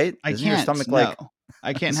milk, right? Isn't your stomach like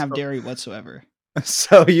I can't have dairy whatsoever.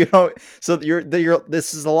 So you don't. So you're.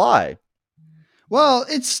 This is a lie. Well,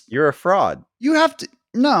 you're a fraud. You have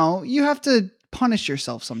to punish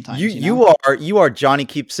yourself sometimes. You are Johnny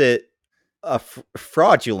Keeps It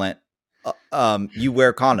fraudulent. You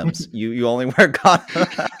wear condoms. you only wear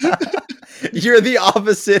condoms. You're the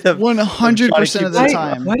opposite of 100% of the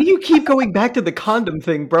time. Why do you keep going back to the condom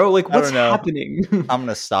thing, bro? Like, what's happening? I'm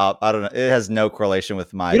gonna stop. I don't know. It has no correlation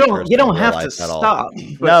with my. You don't have to stop.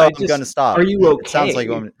 No, I'm gonna stop. Are you okay? It sounds like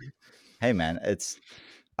hey, man,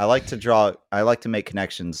 I like to draw. I like to make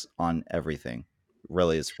connections on everything.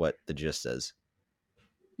 Really, is what the gist is.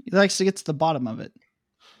 He likes to get to the bottom of it.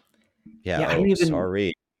 Yeah.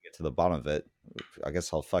 Sorry. Get to the bottom of it. I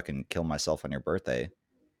guess I'll fucking kill myself on your birthday.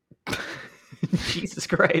 Jesus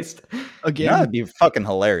Christ. Again? Yeah, it'd be fucking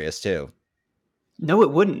hilarious too. No,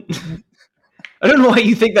 it wouldn't. I don't know why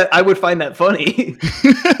you think that I would find that funny.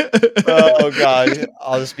 Oh god.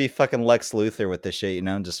 I'll just be fucking Lex Luthor with this shit,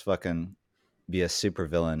 just fucking be a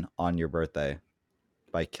supervillain on your birthday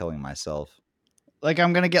by killing myself. Like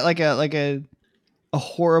I'm gonna get like a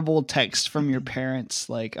horrible text from your parents,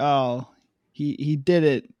 like, oh, he did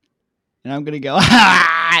it. And I'm gonna go,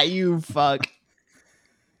 ha, you fuck.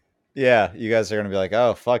 Yeah, you guys are going to be like,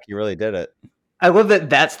 oh, fuck, you really did it. I love that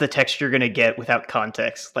that's the text you're going to get without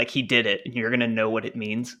context. Like, he did it, and you're going to know what it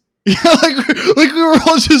means. Yeah, like we were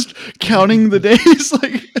all just counting the days.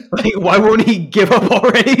 Like why won't he give up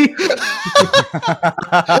already?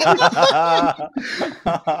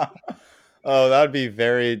 Oh, that would be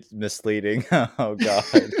very misleading. Oh, God.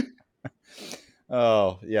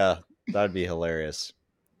 Oh, yeah, that would be hilarious.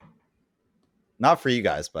 Not for you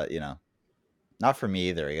guys, but, not for me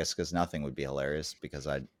either, I guess, because nothing would be hilarious because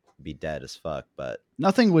I'd be dead as fuck, but...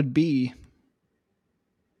 Nothing would be.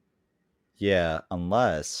 Yeah,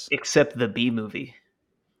 unless... Except the B movie.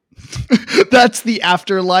 That's the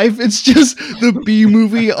afterlife. It's just the B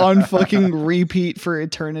movie on fucking repeat for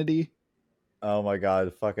eternity. Oh my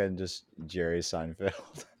god, fucking just Jerry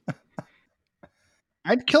Seinfeld.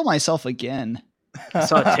 I'd kill myself again. I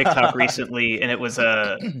saw a TikTok recently, and it was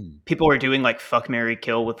people were doing like fuck, marry,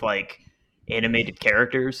 kill with like animated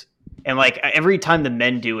characters, and like every time the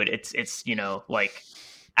men do it, it's like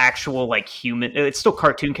actual like human. It's still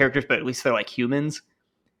cartoon characters, but at least they're like humans.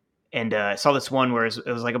 And I saw this one where it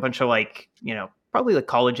was like a bunch of like probably like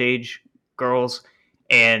college age girls,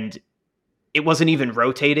 and it wasn't even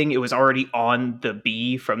rotating; it was already on the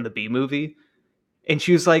bee from the Bee movie, and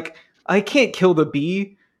she was like, "I can't kill the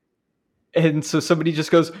bee." And so somebody just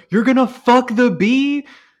goes, "You're gonna fuck the bee?"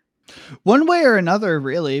 One way or another,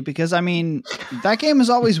 really, because I mean, that game is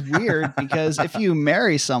always weird because if you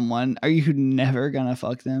marry someone, are you never gonna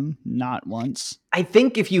fuck them? Not once. I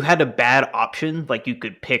think if you had a bad option, like you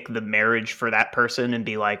could pick the marriage for that person and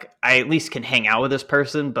be like, I at least can hang out with this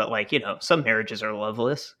person, but like, some marriages are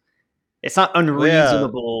loveless. It's not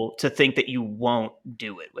unreasonable to think that you won't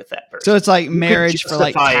do it with that person. So it's like marriage for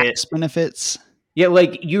like tax benefits. Yeah,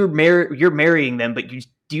 like you're marrying them, but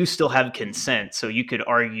you still have consent. So you could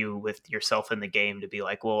argue with yourself in the game to be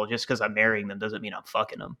like, well, just because I'm marrying them doesn't mean I'm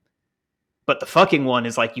fucking them. But the fucking one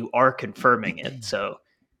is like you are confirming it, so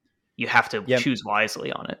you have to choose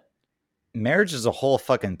wisely on it. Marriage is a whole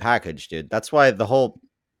fucking package, dude. That's why the whole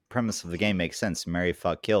premise of the game makes sense. Marry,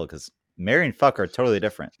 fuck, kill, because marry and fuck are totally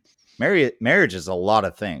different. Marriage is a lot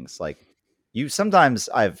of things. Like sometimes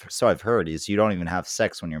I've heard is you don't even have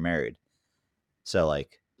sex when you're married. So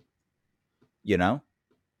like,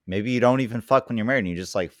 maybe you don't even fuck when you're married and you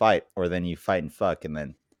just like fight, or then you fight and fuck. And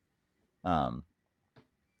then, are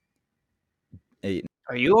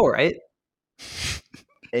you all right?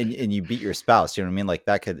 And you beat your spouse. You know what I mean? Like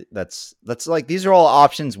that's like, these are all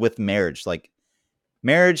options with marriage. Like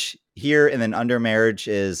marriage here. And then under marriage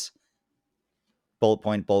is bullet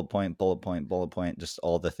point, bullet point, bullet point, bullet point. Just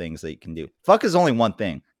all the things that you can do. Fuck is only one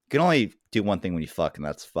thing. You can only do one thing when you fuck, and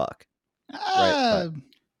that's fuck. Right.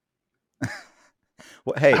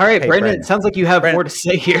 Well, hey, all right, Brandon. It sounds like you have more to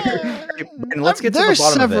say here. And let's get to the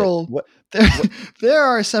bottom of it. There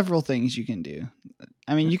are several things you can do.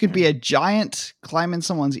 I mean, you could be a giant, climb in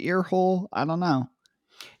someone's ear hole. I don't know.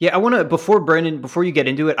 Yeah, I want to, before you get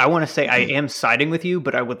into it, I want to say I am siding with you,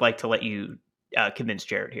 but I would like to let you convince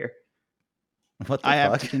Jared here. What the fuck?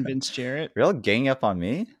 Have to convince Jared? You're all ganging up on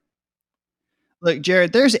me? Look,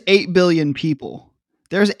 Jared, there's 8 billion people.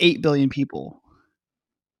 There's 8 billion people.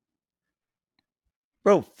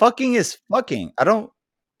 Bro, fucking is fucking. I don't.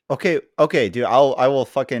 Okay, dude. I will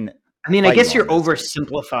fucking. I mean, I fight guess you you're on this.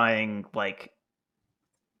 oversimplifying. Like,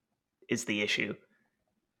 is the issue?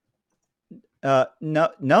 No,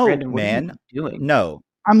 Brandon, what are you man. doing? No.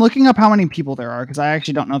 I'm looking up how many people there are because I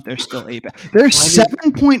actually don't know if there's still 8. There's Why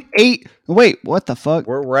did- 7.8. Wait, what the fuck?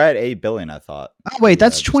 We're at 8 billion, I thought. Oh, wait,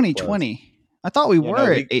 that's just closed. 2020. I thought we Yeah, were no,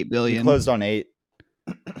 at 8 We billion. closed on 8.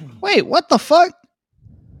 Wait, what the fuck?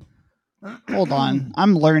 Hold on.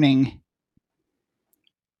 I'm learning.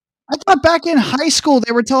 I thought back in high school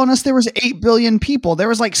they were telling us there was 8 billion people. There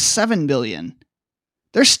was like 7 billion.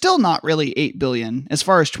 There's still not really 8 billion as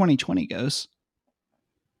far as 2020 goes.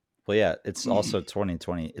 Well, yeah, it's also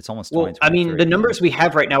 2020. It's almost Well, 2023. I mean, the numbers we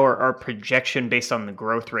have right now are projection based on the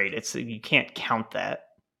growth rate. It's you can't count that.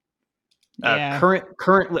 Yeah.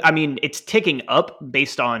 Currently, I mean, it's ticking up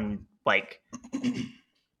based on like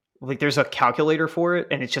there's a calculator for it,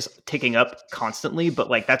 and it's just ticking up constantly. But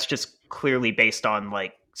like that's just clearly based on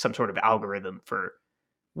like some sort of algorithm for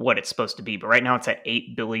what it's supposed to be. But right now, it's at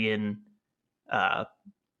 8 billion.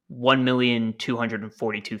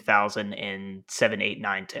 1,242,000 and 7, 8,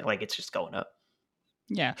 9, 10. Like it's just going up.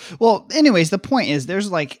 Yeah. Well, anyways, the point is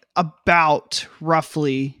there's like about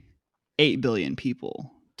roughly 8 billion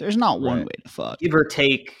people. There's not one Right. way to fuck. Give or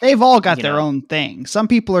take. They've all got you their know. own thing. Some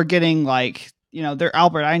people are getting like, they're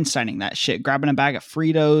Albert Einsteining that shit, grabbing a bag of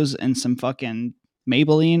Fritos and some fucking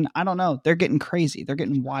Maybelline. I don't know. They're getting crazy. They're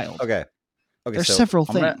getting wild. Okay. There's so several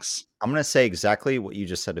I'm gonna- things. I'm going to say exactly what you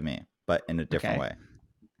just said to me, but in a different Okay. way.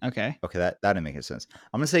 Okay. Okay, that didn't make any sense.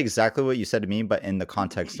 I'm going to say exactly what you said to me, but in the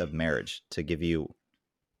context of marriage, to give you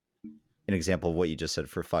an example of what you just said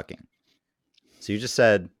for fucking. So you just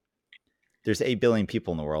said there's 8 billion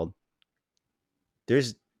people in the world.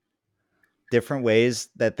 There's different ways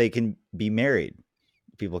that they can be married.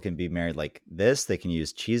 People can be married like this. They can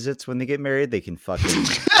use Cheez-Its when they get married. They can fucking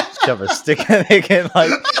shove a stick. They can like,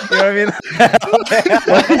 you know what I mean?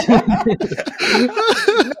 No,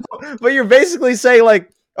 but you're basically saying like,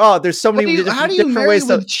 oh, there's so many How do you different marry ways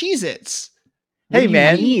to. with Cheez-Its? What Hey do you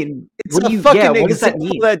man, mean? it's What a do you- fucking yeah, what does that example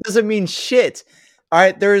mean? that doesn't mean shit. All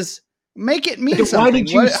right, there's Make it mean Why something.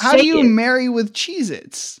 did you How say do you it? marry with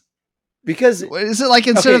Cheez-Its? because What, is it like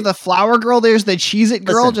instead of Okay. the flower girl, there's the Cheez-It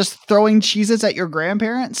girl Listen. just throwing Cheez-Its at your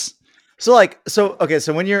grandparents? so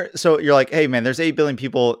when you're like, hey man, there's 8 billion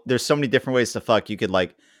people. There's so many different ways to fuck. You could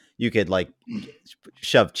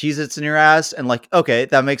shove Cheez-Its in your ass and like, okay,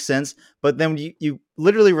 that makes sense. But then you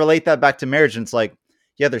literally relate that back to marriage and it's like,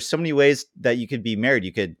 yeah, there's so many ways that you could be married.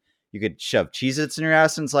 You could shove Cheez-Its in your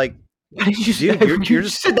ass and it's like, Why did you Dude, say you're you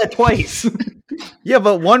just- said that twice? yeah,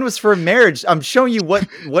 but one was for marriage. I'm showing you what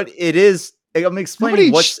it is. I'm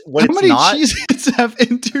explaining what how it's many not. Cheez-Its have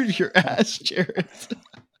entered your ass, Jared?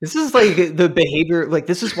 This is like the behavior. Like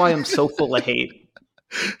this is why I'm so full of hate.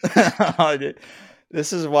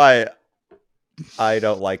 This is why I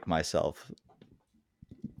don't like myself.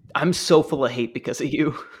 I'm so full of hate because of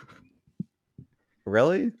you.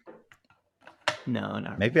 Really? No, not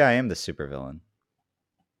really. Maybe I am the supervillain.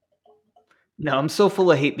 No, I'm so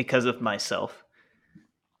full of hate because of myself.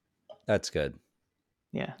 That's good.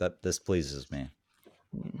 Yeah. That this pleases me.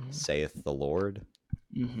 Mhm. Saith the Lord.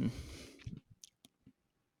 Mhm.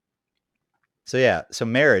 So yeah, so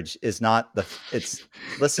marriage is not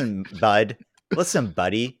listen, bud. Listen,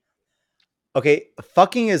 buddy. Okay,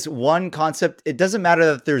 fucking is one concept. It doesn't matter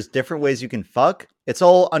that there's different ways you can fuck. It's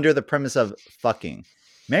all under the premise of fucking.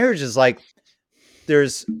 Marriage is like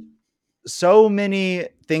there's so many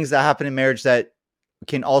things that happen in marriage that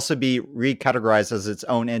can also be recategorized as its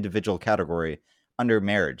own individual category under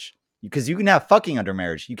marriage. Because you can have fucking under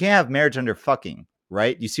marriage. You can't have marriage under fucking,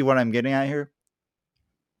 right? You see what I'm getting at here?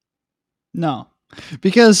 No,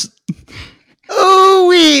 because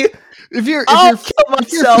Ooh-wee! I'll kill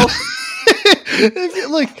myself.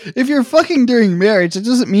 If you're fucking during marriage, it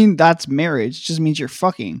doesn't mean that's marriage. It just means you're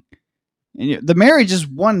fucking. And the marriage is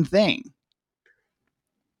one thing.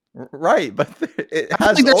 Right, but it I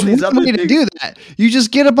has think all there's these one other way to things. do that. You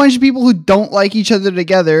just get a bunch of people who don't like each other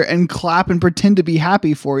together and clap and pretend to be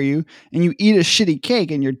happy for you, and you eat a shitty cake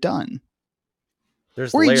and you're done.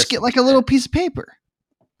 There's Or you layers just get to like this a little shit. piece of paper.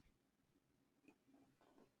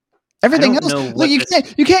 Everything don't else, know look, what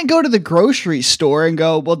you can't go to the grocery store and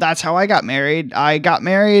go, well, that's how I got married. I got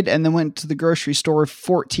married and then went to the grocery store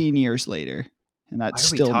 14 years later, and Why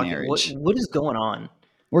that's are we still talking? marriage. What is going on?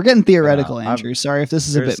 We're getting theoretical, I'm- Andrew. Sorry if this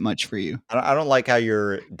is a there's- bit much for you. I don't like how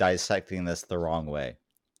you're dissecting this the wrong way.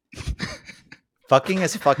 Fucking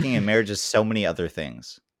is fucking and marriage is so many other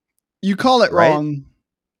things. You call it Right? wrong.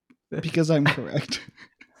 because I'm correct.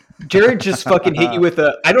 Jared just fucking hit you with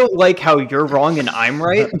I don't like how you're wrong and I'm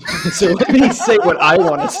right. So let me say what I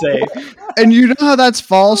want to say. And you know how that's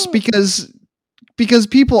false because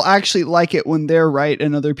people actually like it when they're right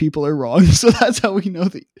and other people are wrong. So that's how we know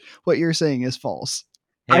that what you're saying is false.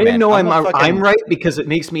 Hey, I man, know I'm fucking... right because it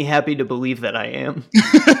makes me happy to believe that I am.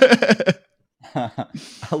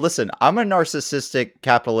 Listen, I'm a narcissistic,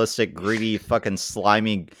 capitalistic, greedy, fucking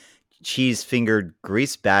slimy, cheese-fingered,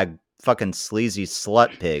 grease-bag, fucking sleazy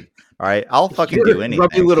slut pig. All right, I'll fucking You're do a anything.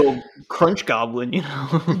 grubby little crunch goblin, you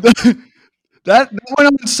know. That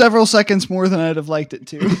went on several seconds more than I'd have liked it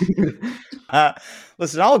to.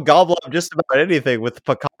 Listen, I'll gobble up just about anything with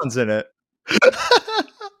pecans in it.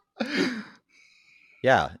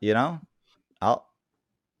 Yeah, you know,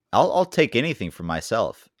 I'll take anything for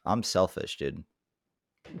myself. I'm selfish, dude.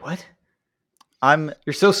 What?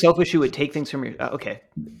 You're so selfish you would take things from your... okay.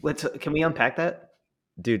 Can we unpack that?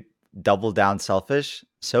 Dude, double down selfish.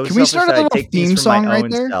 So can we start a little theme song right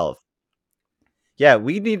there? Self. Yeah,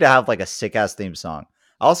 we need to have like a sick ass theme song.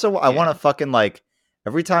 Also, I want to fucking like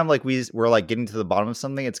every time like we're like getting to the bottom of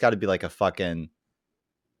something, it's got to be like a fucking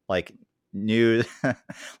like news,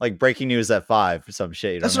 like breaking news at 5 or some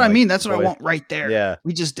shit. That's what I mean. That's what I want right there. Yeah,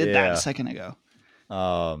 we just did that a second ago.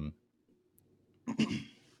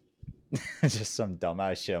 Just some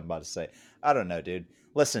dumbass shit I'm about to say. I don't know, dude.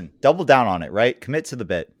 Listen, double down on it, right? Commit to the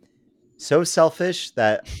bit. So selfish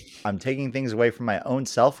that I'm taking things away from my own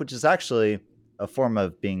self, which is actually a form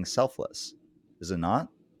of being selfless. Is it not?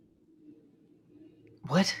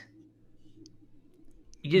 What?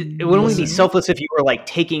 It would only be selfless if you were like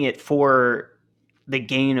taking it for the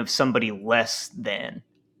gain of somebody less than.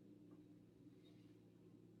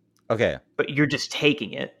 Okay. But you're just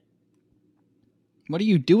taking it. What are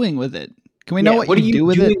you doing with it? Can we know what are you do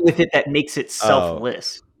with doing it? with it that makes it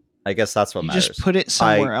selfless? I guess that's what matters. You just put it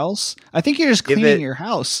somewhere else? I think you're just cleaning your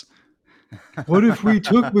house. What if we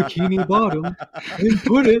took Bikini Bottom and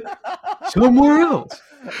put it somewhere else?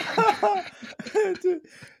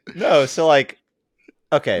 No, so like,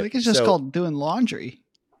 okay. I think it's just called doing laundry.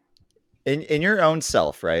 In your own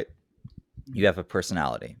self, right? You have a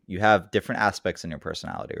personality. You have different aspects in your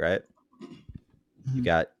personality, right? Mm-hmm. You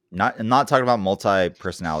got I'm not talking about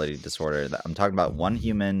multi-personality disorder. I'm talking about one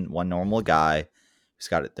human, one normal guy who's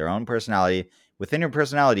got their own personality. Within your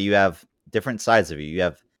personality, you have different sides of you.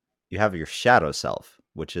 You have your shadow self,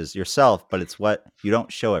 which is yourself, but it's what you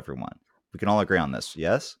don't show everyone. We can all agree on this,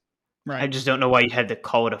 yes? Right. I just don't know why you had to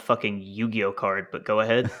call it a fucking Yu-Gi-Oh card, but go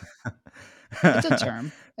ahead. It's a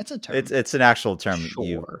term. It's a term. It's an actual term,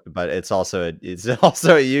 sure. But it's also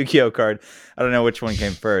a Yu-Gi-Oh card. I don't know which one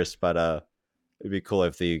came first, but it'd be cool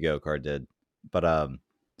if the Yu-Gi-Oh card did. But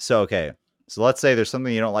so okay. So let's say there's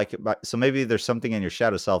something you don't like about, so maybe there's something in your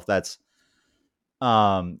shadow self that's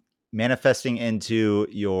manifesting into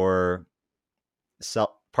your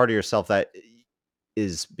part of yourself that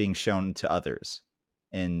is being shown to others,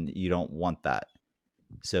 and you don't want that.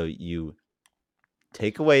 So you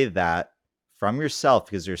take away that from yourself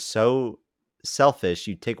because you're so selfish.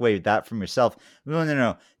 You take away that from yourself.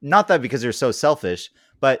 No. Not that because you're so selfish,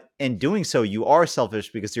 but in doing so, you are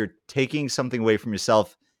selfish because you're taking something away from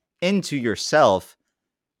yourself into yourself.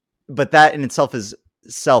 But that in itself is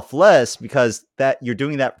selfless because that you're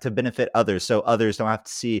doing that to benefit others, so others don't have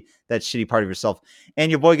to see that shitty part of yourself.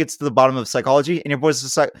 And your boy gets to the bottom of psychology, and your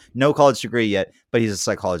boy's no college degree yet, but he's a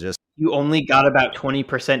psychologist. You only got about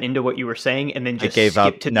 20% into what you were saying, and then just gave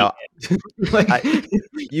up. To no, like,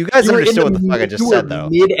 you guys understood what the fuck I just said, though.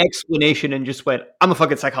 Mid explanation, and just went, "I'm a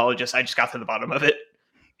fucking psychologist. I just got to the bottom of it."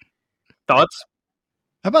 Thoughts?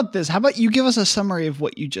 How about this? How about you give us a summary of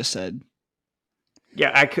what you just said?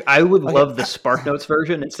 Yeah, I would love the Spark Notes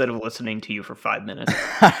version instead of listening to you for 5 minutes.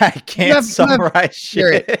 I can't summarize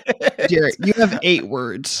shit. Jared, you have 8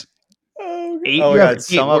 words. Oh God,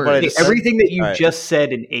 sum up what I just said? Everything that you just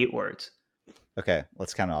said in 8 words. Okay,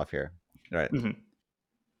 let's count it off here. All right. Mm-hmm.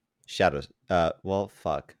 Shadows. Well,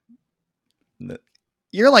 fuck.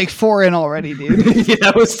 You're like 4 in already, dude. Yeah,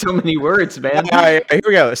 that was so many words, man. All right, here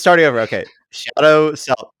we go. Starting over. Okay. Shadow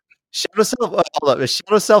self. Shadow self. Hold up. Is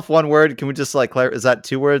shadow self one word? Can we just like clarify? Is that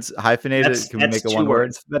 2 words hyphenated? Can we make it 1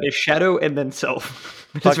 word? That is shadow and then self.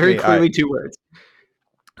 That's very clearly 2 words.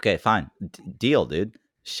 Okay, fine. Deal, dude.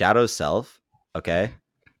 Shadow self. Okay.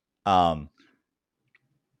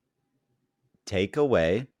 Take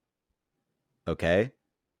away. Okay.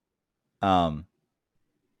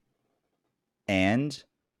 And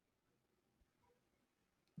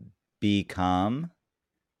become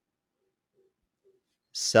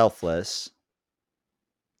selfless.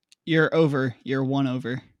 You're over. You're 1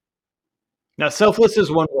 over. Now, selfless is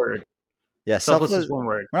 1 word. Yeah, Selfless is one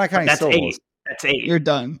word. We're not counting That's syllables. 8. That's 8. You're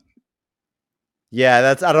done.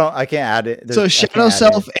 Yeah, I can't add it. So I shadow can't add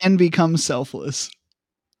self it. and become selfless.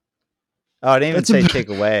 Oh, I didn't even That's say about- take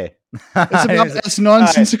away. It's I about didn't even as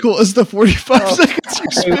nonsensical as the 45 Oh. seconds.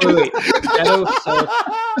 Wait. Shadow self.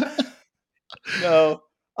 No,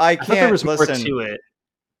 I I can't. thought there was listen. more to it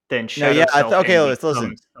than No, shadow yeah, self. okay, and let's listen.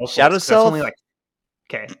 become selfless. Shadow That's self. only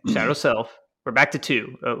okay. Shadow self. We're back to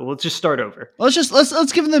 2. Let's just start over.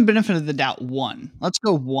 Let's give them the benefit of the doubt. 1. Let's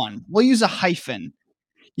go 1. We'll use a hyphen.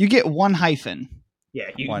 You get 1 hyphen. Yeah,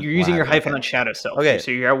 One you're using your hyphen okay. on shadow self. Okay,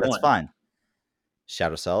 So you're at 1. That's fine.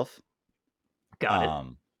 Shadow self. Got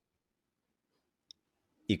it.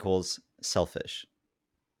 Equals selfish.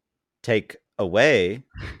 Take away.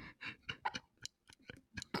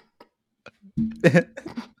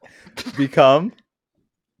 Become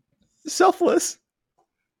selfless.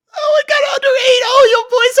 Oh my god, under 8. Oh, your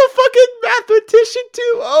boy's a fucking mathematician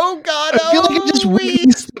too. Oh god. I feel like it just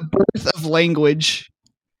witnessed the birth of language.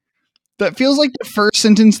 That feels like the first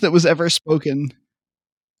sentence that was ever spoken.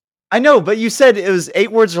 I know, but you said it was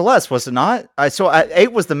 8 words or less, was it not?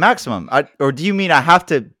 8 was the maximum. Or do you mean I have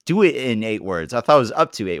to do it in 8 words? I thought it was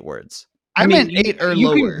up to 8 words. I meant 8 or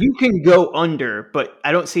lower. You can go under, but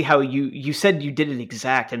I don't see how you said you did it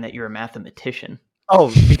exact and that you're a mathematician.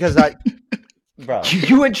 Oh, because bro.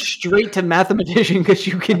 You went straight to mathematician because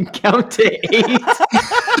you can count to 8.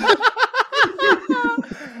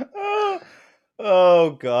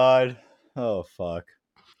 Oh god. Oh fuck.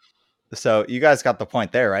 So you guys got the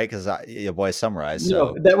point there, right? Because your boy summarized.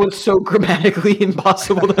 So. No, that was so grammatically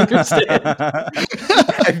impossible to understand. I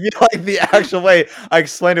feel like the actual way I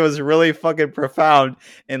explained it was really fucking profound,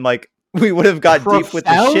 and like we would have got deep with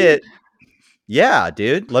the shit. Yeah,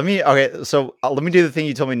 dude. So let me do the thing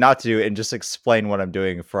you told me not to do and just explain what I'm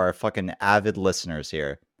doing for our fucking avid listeners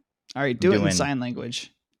here. All right, do it in sign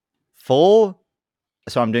language. So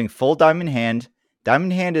I'm doing full diamond hand.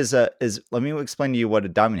 Diamond hand is let me explain to you what a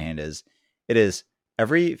diamond hand is. It is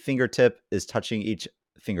every fingertip is touching each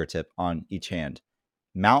fingertip on each hand.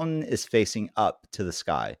 Mountain is facing up to the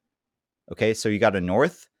sky. Okay, so you got a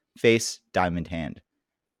north face diamond hand.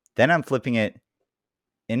 Then I'm flipping it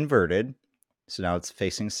inverted. So now it's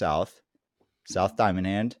facing south. South diamond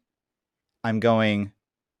hand. I'm going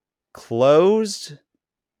closed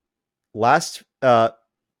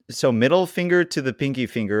so middle finger to the pinky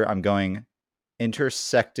finger, I'm going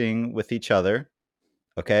intersecting with each other.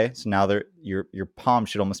 Okay, so now your palm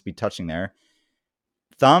should almost be touching there.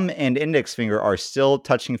 Thumb and index finger are still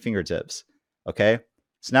touching fingertips. Okay,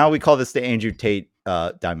 so now we call this the Andrew Tate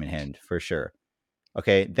diamond hand for sure.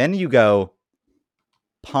 Okay, then you go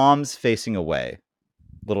palms facing away.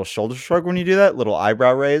 Little shoulder shrug when you do that. Little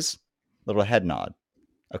eyebrow raise. Little head nod.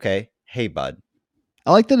 Okay, hey bud.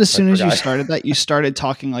 I like that as soon as you started that, you started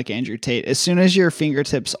talking like Andrew Tate. As soon as your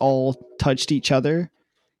fingertips all touched each other,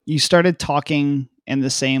 you started talking in the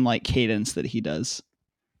same like cadence that he does.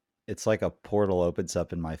 It's like a portal opens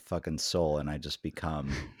up in my fucking soul and I just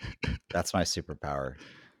become, that's my superpower.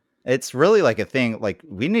 It's really like a thing. Like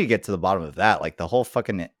we need to get to the bottom of that. Like the whole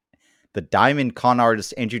fucking, the diamond con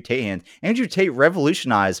artist, Andrew Tate hand. Andrew Tate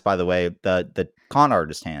revolutionized, by the way, the con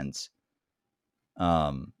artist hands.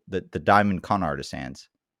 The diamond con artist hands,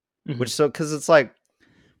 which because it's like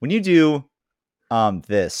when you do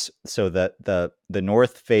this, so that the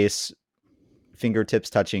north face fingertips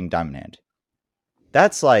touching diamond hand,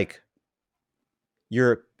 that's like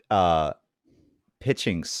you're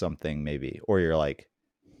pitching something maybe, or you're like,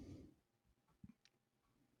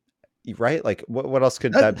 right? Like what else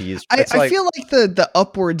could that be used? I feel like the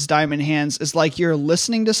upwards diamond hands is like you're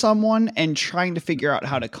listening to someone and trying to figure out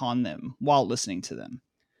how to con them while listening to them.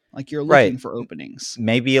 Like you're looking for openings.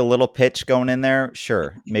 Maybe a little pitch going in there.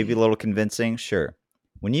 Sure. Maybe a little convincing. Sure.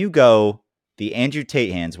 When you go the Andrew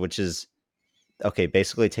Tate hands, which is, okay,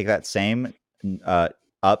 basically take that same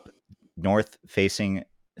up north facing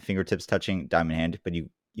fingertips touching diamond hand, but you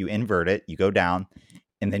invert it, you go down,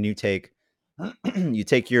 and then you take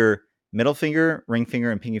your middle finger, ring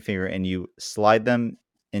finger, and pinky finger, and you slide them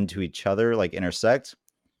into each other, like intersect.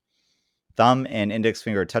 Thumb and index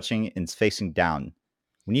finger are touching and it's facing down.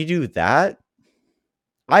 When you do that,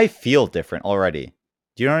 I feel different already.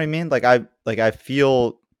 Do you know what I mean? Like I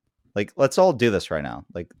feel like, let's all do this right now.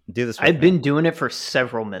 Like do this. I've been doing it for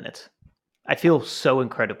several minutes. I feel so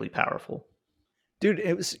incredibly powerful. Dude,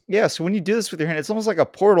 it was, yeah. So when you do this with your hand, it's almost like a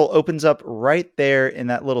portal opens up right there in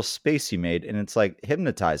that little space you made. And it's like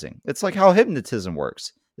hypnotizing. It's like how hypnotism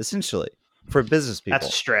works, essentially, for business people.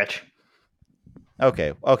 That's a stretch.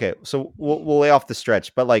 Okay. So we'll lay off the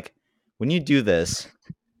stretch. But like when you do this,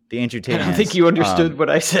 the Andrew Tate I don't think you understood what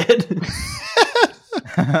I said.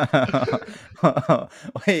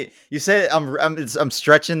 Wait, you said I'm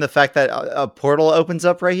stretching the fact that a portal opens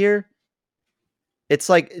up right here? It's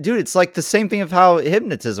like, dude, it's like the same thing of how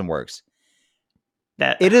hypnotism works.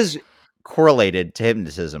 It is correlated to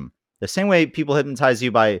hypnotism. The same way people hypnotize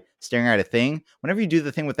you by staring at a thing. Whenever you do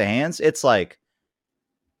the thing with the hands, it's like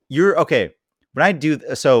you're okay. When I do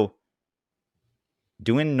so,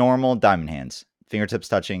 doing normal diamond hands, fingertips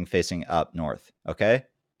touching, facing up north. Okay,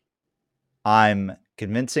 I'm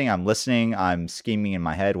convincing, I'm listening, I'm scheming in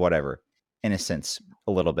my head, whatever. Innocence,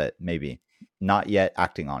 a little bit, maybe. Not yet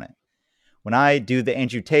acting on it. When I do the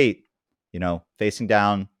Andrew Tate, facing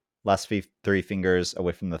down, last three fingers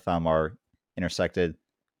away from the thumb are intersected,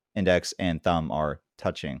 index and thumb are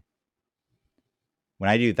touching. When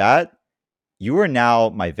I do that, you are now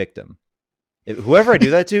my victim. Whoever I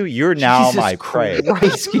do that to, you're now Jesus my prey.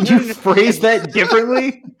 Christ, can you phrase that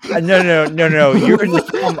differently? No. You're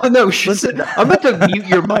no. Listen, I'm about to mute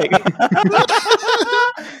your mic. No,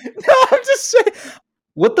 I'm just saying.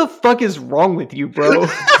 What the fuck is wrong with you, bro?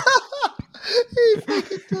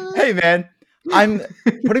 Hey, man. I'm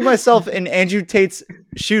putting myself in Andrew Tate's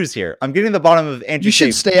shoes here. I'm getting the bottom of Andrew Tate. You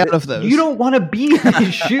should stay out of those. You don't want to be in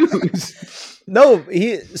his shoes. No,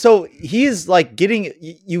 he's like getting,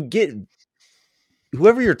 you get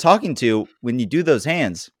whoever you're talking to when you do those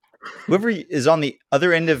hands, whoever is on the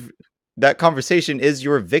other end of that conversation is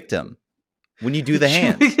your victim when you do the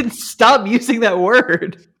hands. Stop using that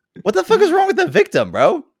word. What the fuck is wrong with the victim,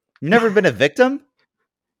 bro? You've never been a victim?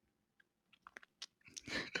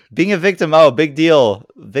 Being a victim, oh, big deal.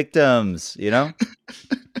 Victims,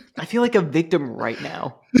 I feel like a victim right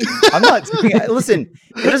now. I'm not listen,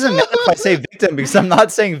 it doesn't matter if I say victim because I'm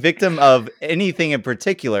not saying victim of anything in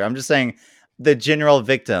particular. I'm just saying the general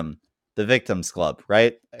victim, the victims club,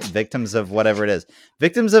 right? Victims of whatever it is.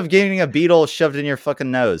 Victims of getting a beetle shoved in your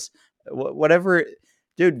fucking nose. Whatever.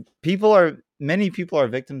 Dude, many people are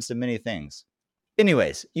victims to many things.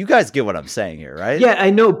 Anyways, you guys get what I'm saying here, right? Yeah,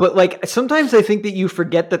 I know, but like sometimes I think that you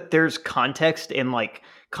forget that there's context and like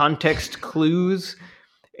context clues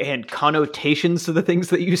and connotations to the things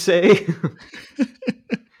that you say.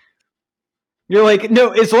 You're like, no,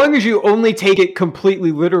 as long as you only take it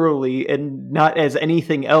completely literally and not as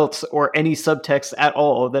anything else or any subtext at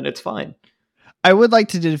all, then it's fine. I would like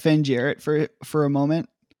to defend Jarrett for a moment.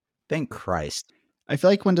 Thank Christ. I feel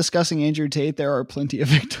like when discussing Andrew Tate, there are plenty of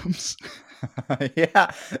victims. Yeah,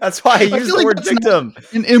 that's why I use the word victim.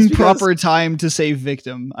 An improper time to say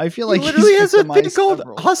victim. I feel like he literally has a thing called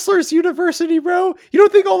several. Hustlers University, bro. You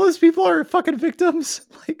don't think all those people are fucking victims?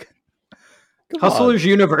 Like, Hustlers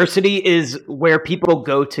University is where people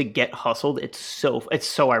go to get hustled. It's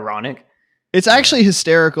so ironic. It's actually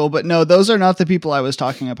hysterical, but no, those are not the people I was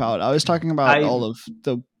talking about. I was talking about all of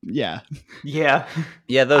the yeah,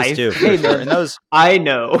 those two. Hey, sure. And those I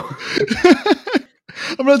know.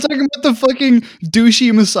 I'm not talking about the fucking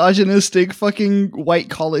douchey, misogynistic, fucking white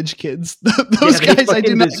college kids. Those guys I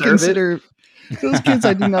do not consider. Those kids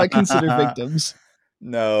I do not consider victims.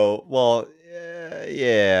 No, well,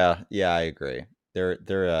 yeah, I agree.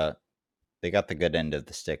 They got the good end of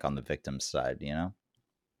the stick on the victim side,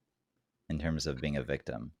 in terms of being a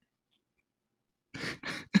victim.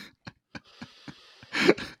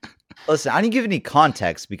 Listen, I didn't give any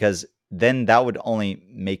context because then that would only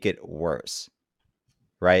make it worse.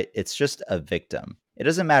 Right? It's just a victim. It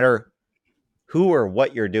doesn't matter who or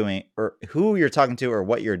what you're doing or who you're talking to or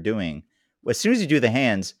what you're doing. As soon as you do the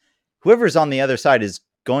hands, whoever's on the other side is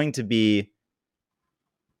going to be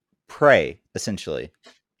prey, essentially.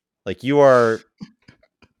 Like you are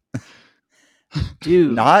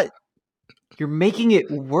dude, not you're making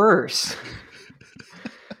it worse.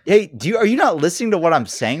 Hey, are you not listening to what I'm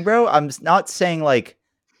saying, bro? I'm not saying like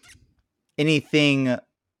anything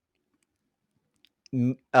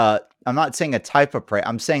I'm not saying a type of prey.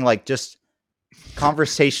 I'm saying like just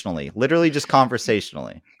conversationally, literally just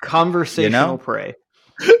conversationally. Conversational prey.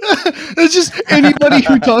 It's just anybody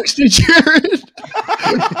who talks to Jared.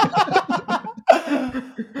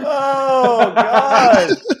 Oh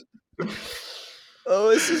God. Oh,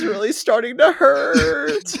 this is really starting to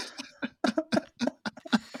hurt.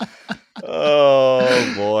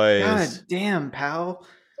 Oh boys. God damn, pal.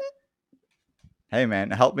 Hey man,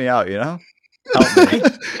 help me out, Help me.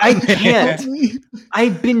 I can't.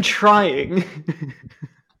 I've been trying.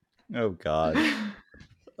 Oh God.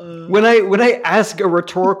 When I ask a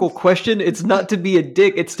rhetorical question, it's not to be a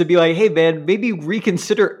dick. It's to be like, hey man, maybe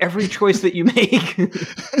reconsider every choice that you make.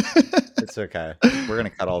 It's okay. We're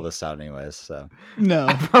gonna cut all this out anyways. So no,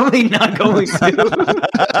 I'm probably not going to. The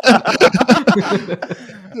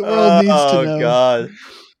world needs to know. Oh God.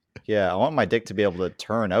 Yeah, I want my dick to be able to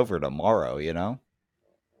turn over tomorrow.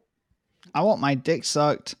 I want my dick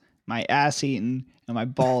sucked, my ass eaten, and my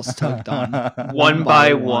balls tugged on. One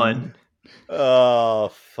by one. Oh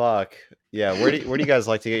fuck. Yeah, where do you guys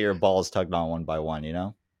like to get your balls tugged on one by one, you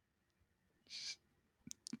know?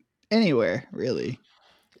 Anywhere, really.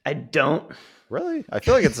 I don't. Really? I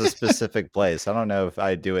feel like it's a specific place. I don't know if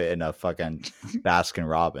I do it in a fucking Baskin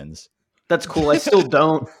Robbins. That's cool. I still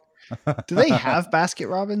don't. Do they have Basket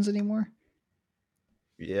Robbins anymore?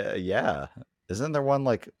 Yeah. Isn't there one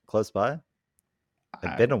like close by?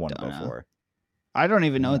 I've been to one don't know. before. I don't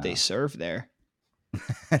even know what Yeah. they serve there.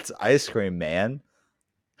 It's ice cream, man.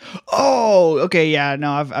 Oh, okay, yeah,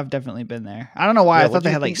 no, I've definitely been there. I don't know why. Yeah, I what thought do they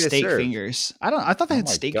you had like think they steak served? fingers. I thought they Oh had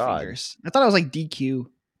my steak God. fingers. I thought it was like DQ.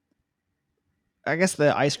 I guess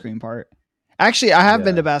the ice cream part. Actually, I have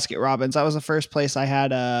been Yeah. to Basket Robbins. That was the first place I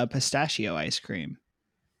had pistachio ice cream.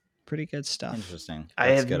 Pretty good stuff. Interesting. I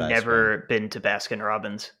That's have good ice never been to Baskin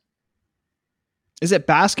Robbins. Is it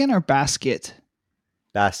Baskin or Basket? cream.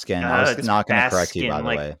 Baskin. I was It's not going to correct you, Baskin, by the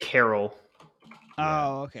like way. Carol. Yeah.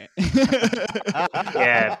 Oh, okay.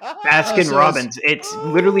 Yeah, Baskin So Robbins. It's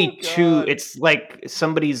literally Oh, two. God. It's like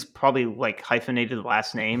somebody's probably like hyphenated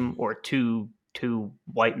last name or two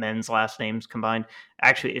white men's last names combined.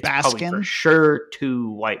 Actually, it's probably for Baskin? sure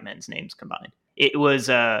two white men's names combined. It was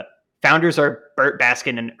founders are Burt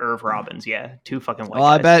Baskin and Irv Robbins. Yeah, two fucking white Well,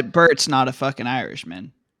 I guys. bet Bert's not a fucking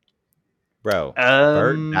Irishman. Bro,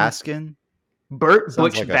 Bert Um, Baskin? Burt Sounds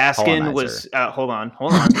Butch like a Baskin was. Hold on.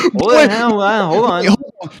 Wait, Hold on. hold on.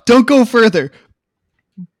 Don't go further.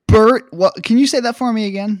 Bert, what? Can you say that for me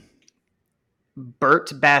again? Burt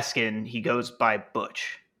Baskin. He goes by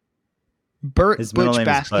Butch. Bert His middle Butch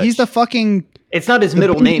name is Baskin. He's the Butch. fucking. It's not his The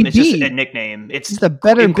middle name. It's just BB. a nickname. It's He's the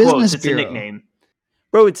Better in quotes, Business it's Bureau. a nickname.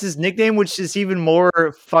 Bro, it's his nickname, which is even more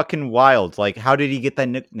fucking wild. Like, how did he get that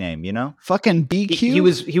nickname, you know? Fucking BQ.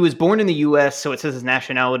 He was born in the U.S., so it says his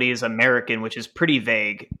nationality is American, which is pretty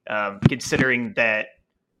vague, considering that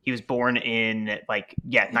he was born in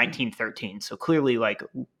 1913. So clearly, like,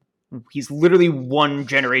 he's literally one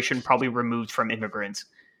generation probably removed from immigrants.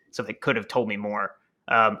 So they could have told me more.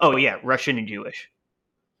 Russian and Jewish.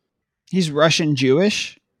 He's Russian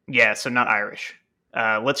Jewish. Yeah, so not Irish.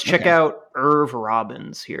 Let's check Okay. out Irv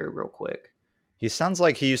Robbins here real quick. He sounds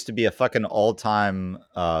like he used to be a fucking all-time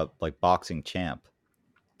boxing champ.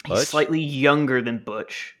 He's Butch? slightly younger than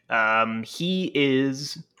Butch. He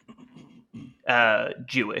is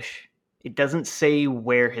Jewish. It doesn't say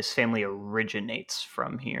where his family originates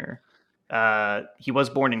from here. He was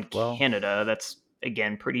born in Canada. That's,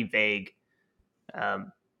 again, pretty vague.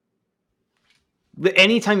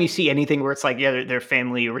 Anytime you see anything where it's like, yeah, their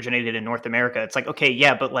family originated in North America, it's like, okay,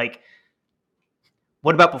 yeah, but like,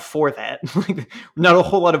 what about before that? Like, not a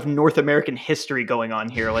whole lot of North American history going on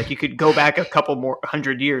here. Like, you could go back a couple more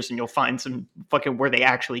 100 years and you'll find some fucking where they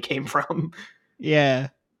actually came from. Yeah.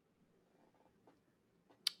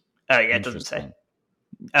 It doesn't say.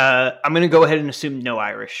 I'm going to go ahead and assume no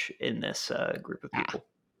Irish in this group of people.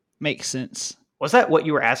 Makes sense. Was that what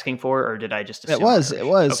you were asking for, or did I just assume It was. Irish? It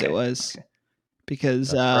was. Okay. It was. Okay.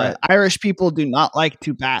 Because That's right. Irish people do not like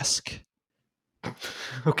to bask.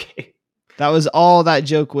 Okay. That was all that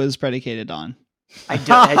joke was predicated on. I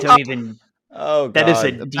don't even. Oh, God. That is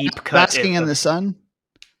a deep cut. Basking in the sun.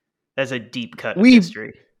 That's a deep cut We- of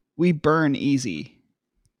history. We burn easy.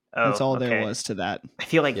 Oh, That's all okay. there was to that. I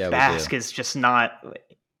feel like Yeah, we bask do. is just not.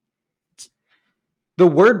 The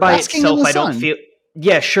word by Basking in itself, the I don't sun. feel.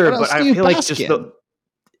 Yeah, sure, What else but do I you feel like bask just in?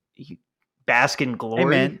 the bask in glory. Hey,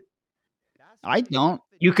 man. I don't.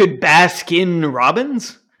 You could bask in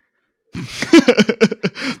Robbins.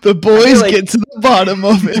 The boys like- get to the bottom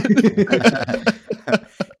of it.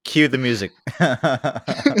 Cue the music.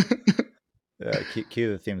 Yeah,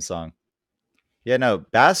 cue the theme song. Yeah, no,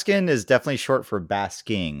 Baskin is definitely short for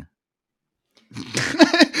basking.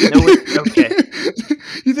 Okay.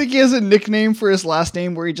 You think he has a nickname for his last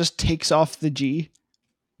name where he just takes off the G?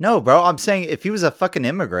 No, bro, I'm saying if he was a fucking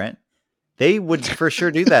immigrant, they would for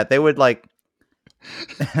sure do that. They would like.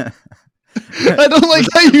 I don't like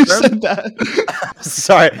how you said that.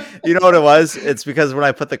 Sorry, you know what it was? It's because when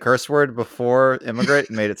I put the curse word before immigrant,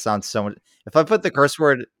 it made it sound so much. If I put the curse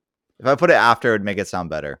word, if I put it after, it would make it sound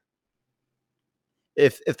better.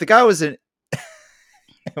 If the guy was in,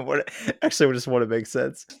 actually, I just want to make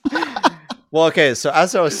sense. Well, okay, so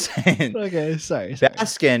as I was saying, Okay, sorry.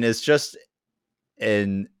 Baskin is just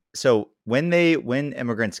in. So when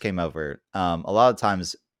immigrants came over, a lot of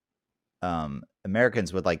times,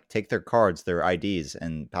 Americans would like take their cards, their IDs,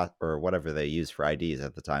 and or whatever they used for IDs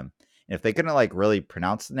at the time. And if they couldn't like really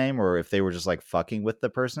pronounce the name, or if they were just like fucking with the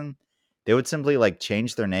person, they would simply like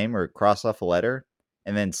change their name or cross off a letter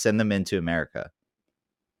and then send them into America.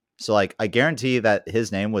 So like I guarantee that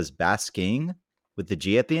his name was Basking with the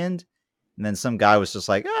G at the end. And then some guy was just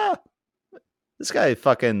like, this guy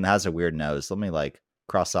fucking has a weird nose. Let me like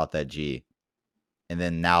cross out that G. And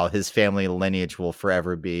then now his family lineage will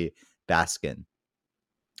forever be Baskin.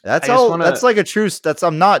 That's all. That's like a true.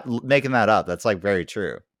 I'm not making that up. That's like very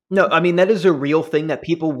true. No, I mean, that is a real thing that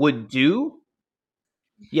people would do.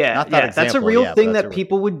 Yeah, that's a real thing that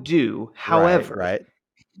people would do. However, right.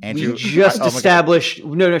 Andrew we just established.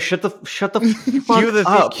 No, shut the fuck up.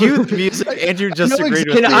 Cue the music. Andrew just agreed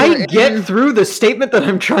with me. Can I get through the statement that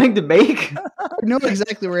I'm trying to make? I know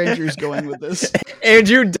exactly where Andrew's going with this.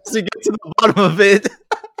 Andrew doesn't get to the bottom of it.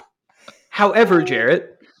 However,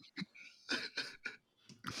 Jarrett,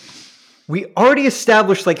 we already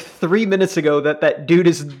established like 3 minutes ago that dude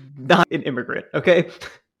is not an immigrant, okay?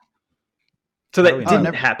 So that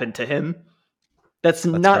didn't happen to him. That's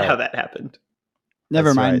not right. How that happened.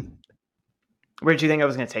 Never mind. Right. Where did you think I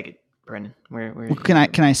was going to take it, Brendan? Where can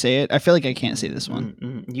I say it? I feel like I can't say this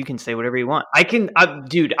one. You can say whatever you want. I can,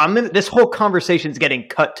 dude. This whole conversation's getting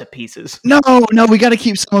cut to pieces. No, we got to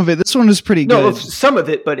keep some of it. This one is pretty good. No, some of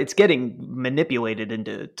it, but it's getting manipulated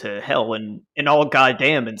into hell and all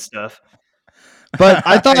goddamn and stuff. But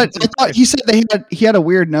I thought he said he had a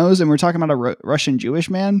weird nose, and we're talking about a Russian Jewish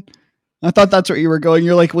man. I thought that's where you were going.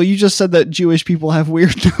 You're like, well, you just said that Jewish people have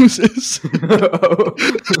weird noses.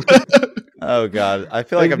 Oh God, I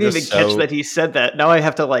feel like I didn't even catch that he said that. Now I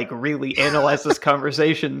have to like really analyze this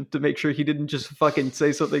conversation to make sure he didn't just fucking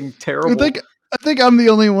say something terrible. I think I'm the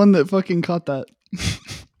only one that fucking caught that.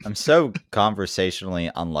 I'm so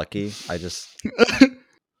conversationally unlucky. I just.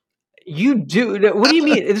 You do. What do you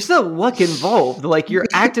mean? There's no luck involved. Like you're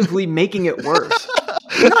actively making it worse.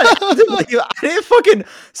 I didn't fucking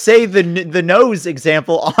say the nose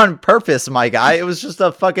example on purpose, my guy. It was just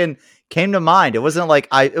a fucking came to mind. It wasn't like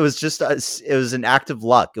it was just it was an act of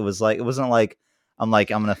luck. It wasn't like I'm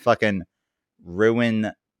gonna fucking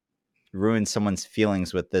ruin someone's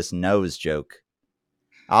feelings with this nose joke.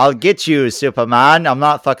 I'll get you, Superman. I'm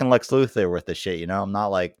not fucking Lex Luthor with this shit, you know. I'm not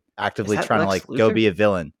like actively trying to like Luthor? Go be a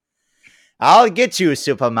villain. I'll get you,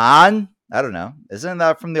 Superman. I don't know. Isn't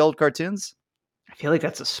that from the old cartoons? I feel like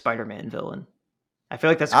that's a Spider-Man villain. I feel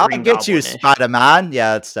like that's I'll get you, Spider-Man.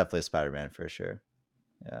 Yeah, it's definitely a Spider-Man for sure.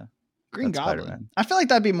 Yeah, Green Goblin. Spider-Man. I feel like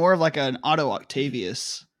that'd be more of like an Otto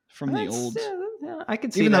Octavius from the old. Yeah, I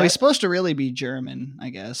could see. Even though he's supposed to really be German, I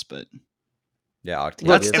guess, but yeah,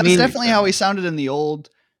 Octavius. That's definitely how he sounded in the old.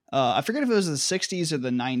 I forget if it was the 60s or the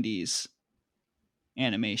 90s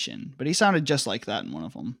animation, but he sounded just like that in one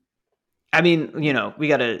of them. I mean, you know, we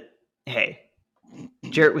gotta. Hey,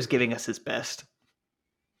 Jarrett was giving us his best.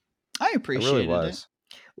 I appreciate it.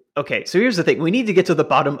 Okay, so here's the thing: we need to get to the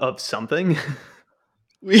bottom of something.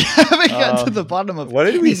 We haven't gotten to the bottom of. What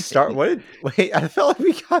did we start? Wait, I felt like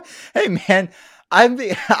we got. Hey, man, I've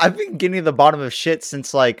been getting to the bottom of shit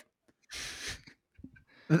since like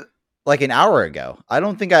an hour ago. I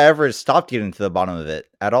don't think I ever stopped getting to the bottom of it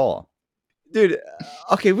at all, dude.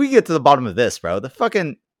 Okay, we get to the bottom of this, bro. The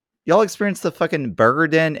fucking y'all experienced the fucking Burger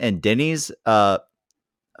Den and Denny's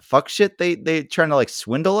fuck shit they trying to like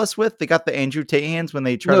swindle us with. They got the Andrew Tate hands when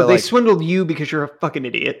they try to. No, they swindled you because you're a fucking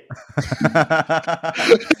idiot,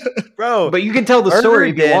 bro. But you can tell the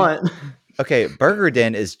story if you want. Okay, Burger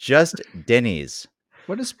Den is just Denny's.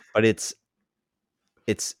 But it's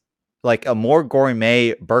like a more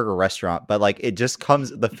gourmet burger restaurant. But like it just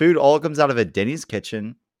the food all comes out of a Denny's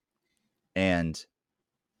kitchen, and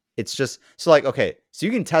it's just so like okay. So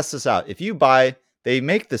you can test this out if you buy. They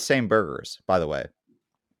make the same burgers, by the way.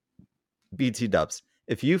 BT dubs.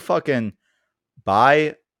 If you fucking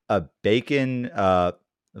buy a bacon,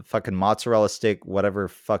 fucking mozzarella stick, whatever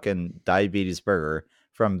fucking diabetes burger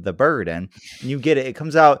from the Burger Den, and you get it, it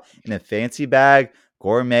comes out in a fancy bag,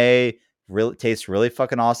 gourmet, really tastes really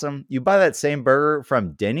fucking awesome. You buy that same burger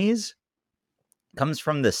from Denny's, comes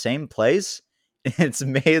from the same place, and it's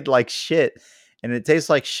made like shit, and it tastes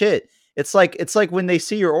like shit. It's like when they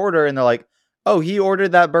see your order and they're like, "Oh, he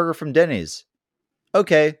ordered that burger from Denny's."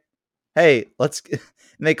 Okay. Hey, let's. And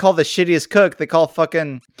they call the shittiest cook. They call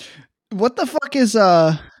fucking. What the fuck is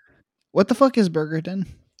Burger Den?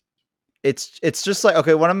 It's just like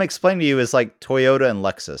okay. What I'm explaining to you is like Toyota and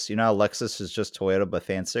Lexus. You know how Lexus is just Toyota but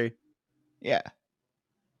fancy. Yeah.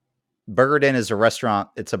 Burger Den is a restaurant.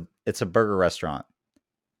 It's a burger restaurant.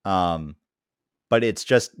 But it's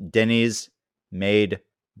just Denny's made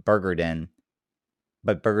Burger Den.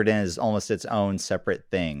 But Burger Den is almost its own separate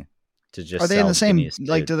thing. To just are they in the same?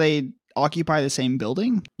 Like, do they occupy the same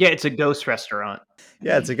building? Yeah, it's a ghost restaurant.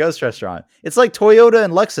 Yeah, it's a ghost restaurant. It's like Toyota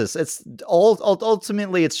and Lexus. It's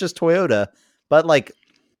ultimately it's just Toyota, but like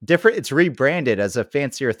different. It's rebranded as a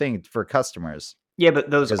fancier thing for customers. Yeah, but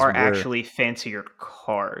those Because are we're- actually fancier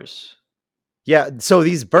cars. Yeah, so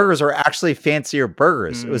these burgers are actually fancier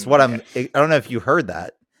burgers. It was what I don't know if you heard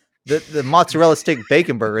that. The mozzarella stick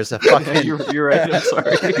bacon burger is a fucking. You're right. I'm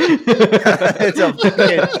sorry.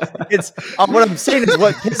 it's what I'm saying is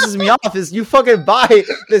what pisses me off is you fucking buy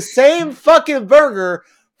the same fucking burger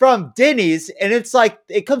from Denny's and it's like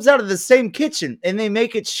it comes out of the same kitchen and they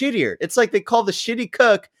make it shittier. It's like they call the shitty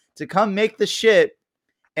cook to come make the shit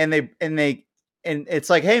and it's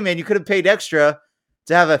like, hey man, you could have paid extra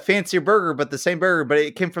to have a fancier burger, but the same burger, but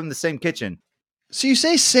it came from the same kitchen. So you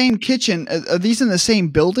say same kitchen? Are these in the same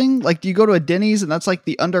building? Like, do you go to a Denny's and that's like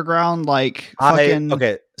the underground, like fucking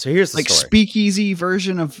okay? So here's the like story. speakeasy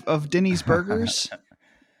version of Denny's burgers.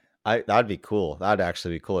 That'd be cool. That'd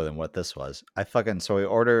actually be cooler than what this was.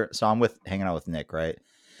 So I'm hanging out with Nick, right?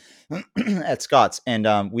 At Scott's, and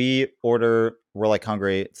we're like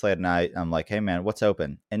hungry. It's late at night. I'm like, hey man, what's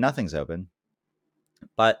open? And nothing's open.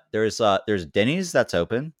 But there's Denny's that's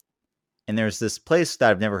open, and there's this place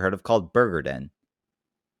that I've never heard of called Burger Den.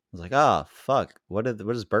 I was like, oh fuck, what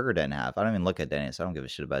does Burger Den have? I don't even look at Denny's. I don't give a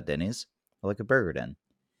shit about Denny's. I look at Burger Den.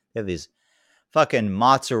 They have these fucking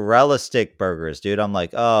mozzarella stick burgers, dude. I'm like,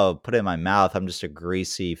 oh, put it in my mouth. I'm just a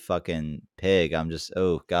greasy fucking pig. I'm just,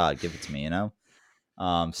 oh god, give it to me, you know.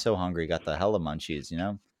 So hungry, got the hella munchies, you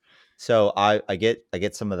know. So I get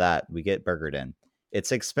some of that. We get Burger Den.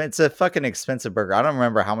 It's expensive, fucking expensive burger. I don't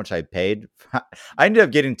remember how much I paid. I ended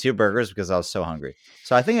up getting 2 burgers because I was so hungry.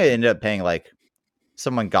 So I think I ended up paying like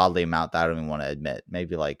some ungodly amount that I don't even want to admit.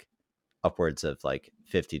 Maybe like upwards of like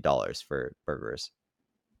 $50 for burgers.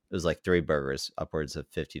 It was like 3 burgers, upwards of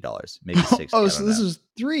 $50, maybe 60. Oh, so this was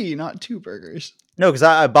 3, not 2 burgers. No, because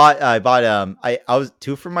I bought I was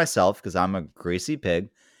 2 for myself because I'm a greasy pig,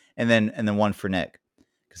 and then 1 for Nick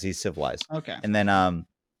because he's civilized. Okay. And then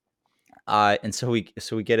and so we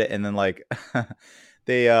get it, and then like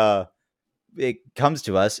it comes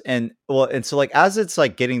to us, and so like as it's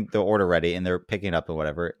like getting the order ready and they're picking it up and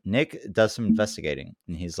whatever, Nick does some investigating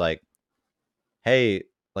and he's like, hey,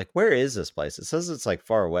 like where is this place? It says it's like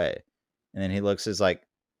far away. And then he looks, he's like,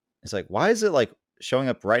 why is it like showing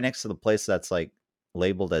up right next to the place that's like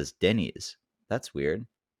labeled as Denny's? That's weird.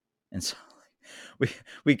 And so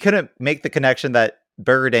we couldn't make the connection that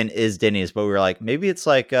Burger Den is Denny's, but we were like, maybe it's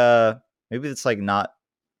like not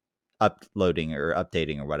uploading or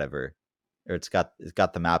updating or whatever, or it's got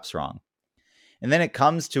the maps wrong. And then it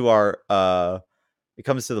comes to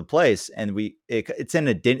the place, and it's in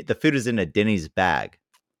the food is in a Denny's bag.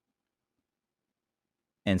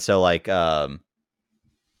 And so like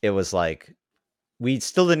it was like we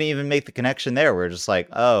still didn't even make the connection there. We're just like,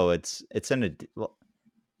 oh, it's in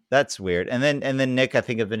that's weird. And then Nick, I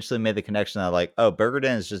think, eventually made the connection that like, oh, Burger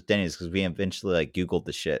Den is just Denny's because we eventually like Googled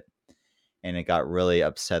the shit, and it got really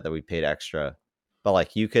upset that we paid extra. But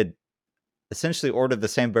like, you could essentially order the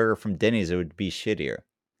same burger from Denny's; it would be shittier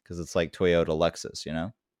because it's like Toyota Lexus, you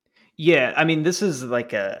know? Yeah, I mean, this is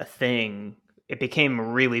like a thing. It became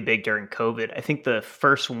really big during COVID. I think the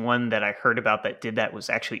first one that I heard about that did that was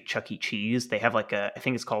actually Chuck E. Cheese. They have like I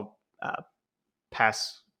think it's called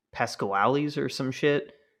Pasquale's or some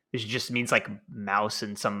shit, which just means like mouse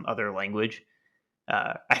in some other language.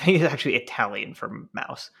 I think it's actually Italian for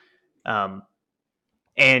mouse.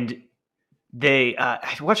 And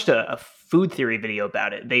I watched a food theory video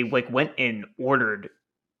about it. They like went and ordered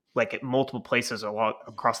like at multiple places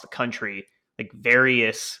across the country, like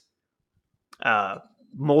various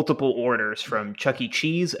multiple orders from Chuck E.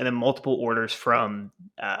 Cheese and then multiple orders from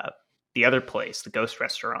the other place, the Ghost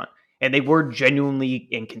Restaurant. And they were genuinely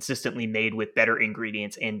and consistently made with better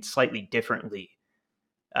ingredients and slightly differently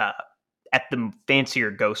at the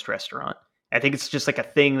fancier Ghost Restaurant. I think it's just like a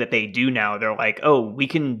thing that they do now. They're like, oh,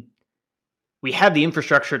 we have the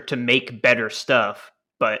infrastructure to make better stuff,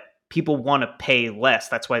 but people want to pay less.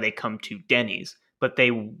 That's why they come to Denny's. But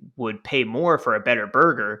they would pay more for a better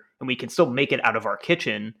burger, and we can still make it out of our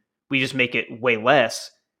kitchen. We just make it way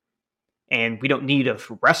less, and we don't need a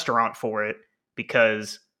restaurant for it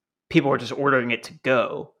because people are just ordering it to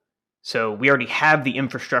go. So we already have the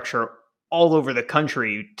infrastructure all over the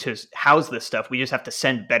country to house this stuff. We just have to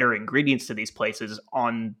send better ingredients to these places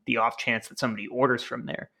on the off chance that somebody orders from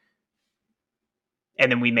there.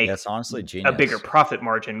 And then we make That's honestly genius. A bigger profit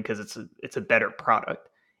margin because it's a better product.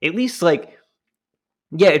 At least like,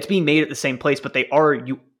 yeah, it's being made at the same place, but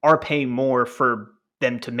you are paying more for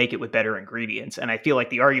them to make it with better ingredients. And I feel like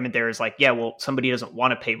the argument there is like, yeah, well, somebody doesn't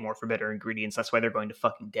want to pay more for better ingredients. That's why they're going to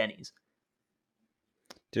fucking Denny's.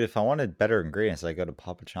 Dude, if I wanted better ingredients, I'd go to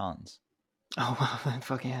Papa John's. Oh,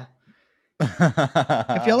 fuck yeah.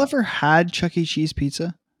 Have y'all ever had Chuck E. Cheese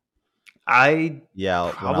pizza? I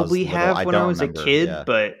Yeah, probably when I was little. have when I don't was remember, a kid, yeah.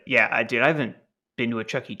 but yeah, I haven't been to a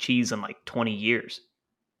Chuck E. Cheese in like 20 years.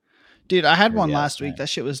 Dude, I had Oh, one yeah, last week. same. That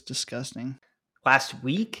shit was disgusting. Last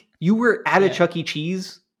week? You were at a Yeah. Chuck E.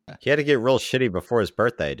 Cheese? He had to get real shitty before his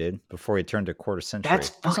birthday, dude. Before he turned a quarter century. That's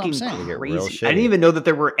That's what I'm fucking saying. They get real crazy. I didn't shitty. even know that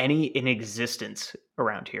there were any in existence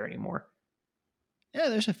around here anymore. Yeah,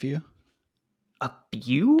 there's a few. A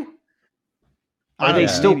few? I Are don't they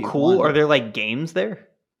know, still maybe cool? one. Are there like games there?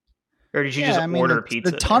 Or did you just order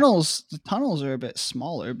pizza? The tunnels are a bit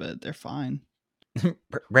smaller, but they're fine.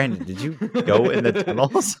 Brandon, did you go in the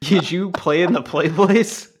tunnels? Did you play in the play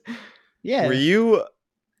place? Yeah. Were you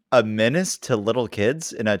a menace to little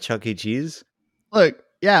kids in a Chuck E. Cheese? Look,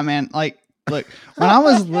 yeah, man. Like, look, when I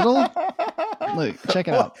was little, look, check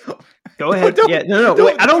it out. Go ahead. Don't- Yeah, no, don't-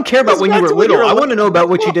 wait, I don't care about this when back you were to when you little. were I want to know about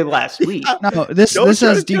what you little. did last week. No, this Don't try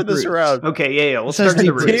has to deep turn this roots. around. Okay, yeah. Let's This has start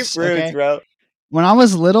at the deep roots. roots. Okay. bro. When I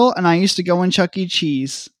was little and I used to go in Chuck E.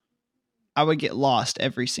 Cheese, I would get lost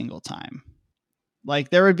every single time. Like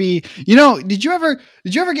there would be, did you ever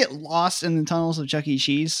get lost in the tunnels of Chuck E.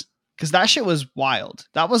 Cheese? Because that shit was wild.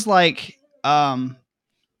 That was like, I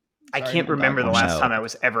Sorry, can't my remember dog the wants last to- time I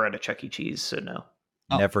was ever at a Chuck E. Cheese, so no.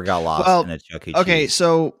 Oh. Never got lost Well, in a Chuck E. Cheese. okay,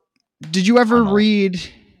 so did you ever Tunnel. read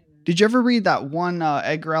that one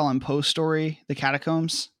Edgar Allan Poe story, The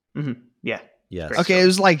Catacombs? Yeah. Yes. Great. Okay, it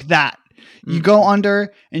was like that. You Mm. go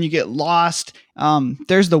under and you get lost.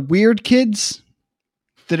 There's the weird kids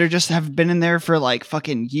that are just have been in there for like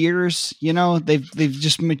fucking years. They've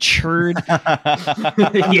just matured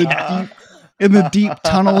Yeah. in the deep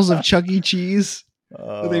tunnels of Chuck E. Cheese.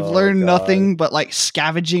 Oh, They've learned God. nothing but like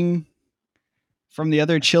scavenging from the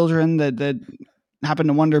other children that happen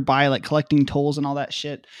to wander by, like collecting tolls and all that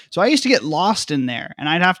shit. So I used to get lost in there and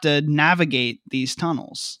I'd have to navigate these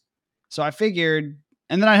tunnels. So I figured,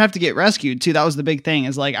 and then I'd have to get rescued too. That was the big thing,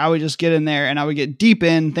 is like I would just get in there and I would get deep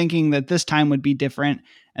in thinking that this time would be different.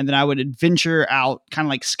 And then I would adventure out kind of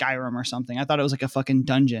like Skyrim or something. I thought it was like a fucking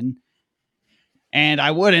dungeon. And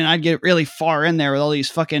I wouldn't. I'd get really far in there with all these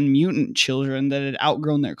fucking mutant children that had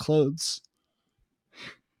outgrown their clothes.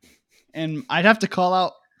 And I'd have to call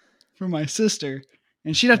out for my sister,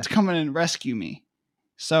 and she'd have to come in and rescue me.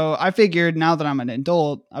 So I figured now that I'm an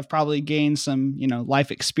adult, I've probably gained some,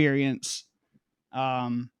 life experience.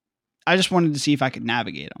 I just wanted to see if I could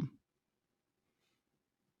navigate them.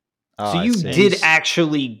 Oh, So I you see. did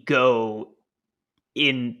actually go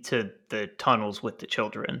into the tunnels with the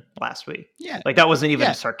children last week. Yeah. Like that wasn't even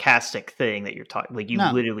Yeah. a sarcastic thing that you're talking. Like you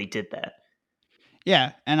No. literally did that.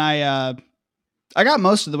 Yeah. And I got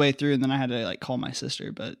most of the way through and then I had to like call my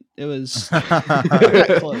sister, but it was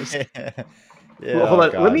got close. Yeah, Well, hold oh,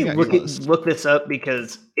 on. God. Let me got look close. this up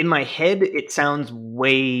because in my head it sounds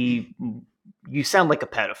way. You sound like a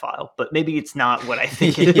pedophile, but maybe it's not what I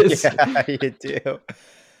think it is. Yeah, you do.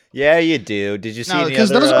 Yeah, you do. Did you see No, any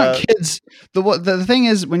because other? those aren't kids. The thing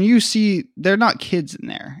is, when you see, they're not kids in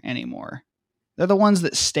there anymore. They're the ones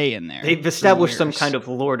that stay in there. They've for established some years. kind of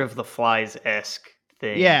Lord of the Flies esque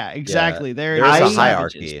thing. Yeah, exactly. They're There's a savages.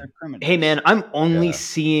 hierarchy. They're primitive. Hey man, I'm only Yeah.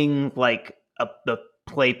 seeing like the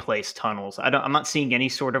play place tunnels. I'm not seeing any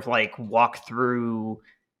sort of like walk through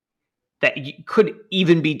that could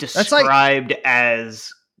even be That's like- described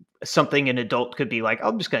as something an adult could be like,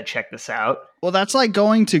 I'm just gonna check this out. Well, that's like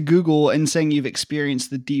going to Google and saying you've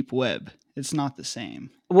experienced the deep web. It's not the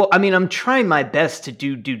same. Well, I mean, I'm trying my best to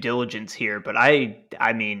do due diligence here, but I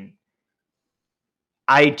mean,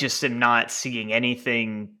 I just am not seeing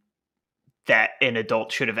anything that an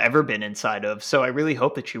adult should have ever been inside of. So I really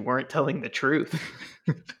hope that you weren't telling the truth.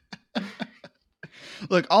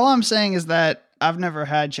 Look, all I'm saying is that I've never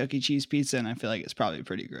had Chuck E. Cheese pizza, and I feel like it's probably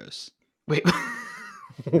pretty gross. Wait,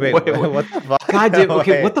 Wait, what the fuck? God damn,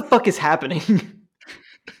 okay, Wait. what the fuck is happening?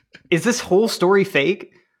 Is this whole story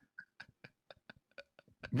fake?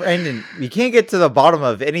 Brandon, you can't get to the bottom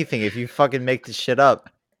of anything if you fucking make this shit up.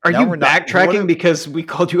 Are Now you we're not- backtracking what- because we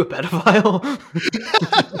called you a pedophile?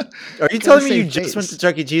 Are you Gotta telling me you save just went face. to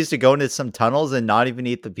Chuck E. Cheese to go into some tunnels and not even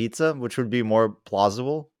eat the pizza, which would be more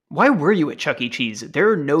plausible? Why were you at Chuck E. Cheese? There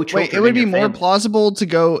are no children. Wait, it would in be your more family. plausible to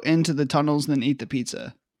go into the tunnels than eat the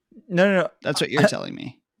pizza. No. That's what you're telling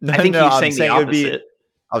me. No, I think no, you're I'm saying the it would be- opposite.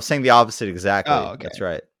 I was saying the opposite exactly. Oh, okay. That's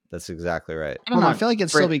right. That's exactly right. I don't know. Hold I on, feel like it'd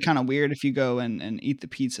still Brent. be kind of weird if you go and eat the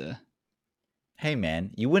pizza. Hey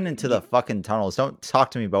man, you went into the fucking tunnels. Don't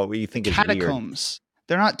talk to me about what you think is weird. Catacombs.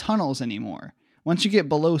 They're not tunnels anymore. Once you get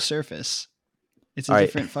below surface, it's a All right.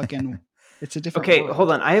 different fucking. It's a different. Okay, world.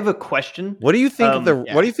 hold on. I have a question. What do you think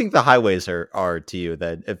yeah. what do you think the highways are to you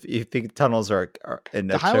then? If you think tunnels are in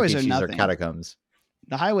The the Chuck E. highways are Cheese or nothing. catacombs?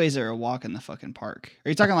 The highways are a walk in the fucking park. Are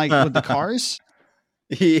you talking like with the cars?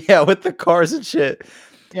 Yeah, with the cars and shit.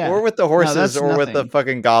 Yeah. Or with the horses, that's or with the nothing.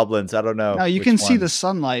 fucking goblins. I don't know. No, you which can see one. the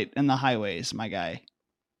sunlight in the highways, my guy.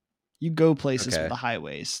 You go places Okay. with the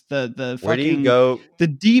highways. The Where do you fucking go? the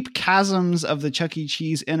deep chasms of the Chuck E.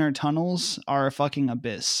 Cheese inner tunnels are a fucking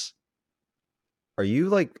abyss. Are you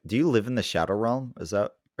like? Do you live in the Shadow Realm? Is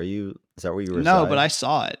that where you reside? No, but I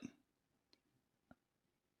saw it.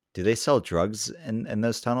 Do they sell drugs in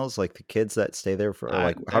those tunnels? Like the kids that stay there for, or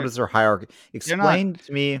like, how they're- does their hierarchy? Explain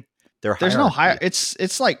to me their There's hierarchy. no higher.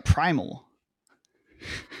 It's like primal.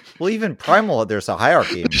 Well, even primal, there's a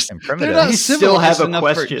hierarchy in They're primitive. not I still have civilized a enough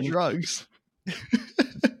question. for drugs.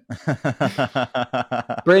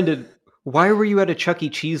 Brandon, why were you at a Chuck E.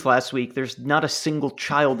 Cheese last week? There's not a single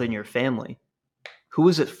child in your family. Who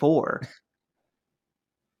is it for?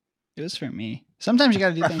 It was for me. Sometimes you got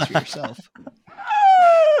to do things for yourself.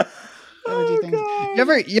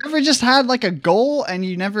 You ever just had like a goal and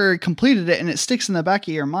you never completed it and it sticks in the back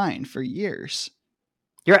of your mind for years?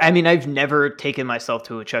 I mean, I've never taken myself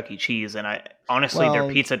to a Chuck E. Cheese, and I honestly, their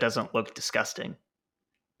Well- pizza doesn't look disgusting.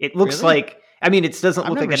 It looks Really? like, I mean, it doesn't I've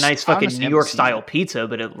look like never a nice I fucking honestly New haven't York seen style it. pizza,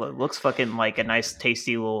 but it looks fucking like a nice,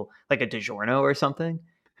 tasty little, like a DiGiorno or something.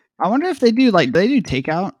 I wonder if they do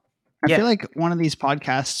takeout. I Yeah. feel like one of these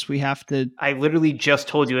podcasts we have to. I literally just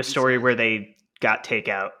told you a story where they got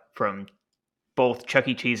takeout from both Chuck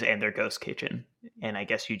E. Cheese and their ghost kitchen, and I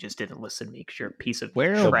guess you just didn't listen to me because you're a piece of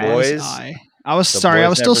Where The trash. boys- was I? I was the sorry. I boys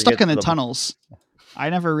was still never stuck get in to the the- tunnels. I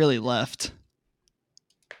never really left.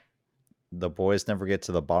 The boys never get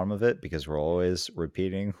to the bottom of it because we're always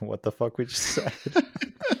repeating what the fuck we just said.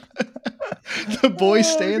 The boys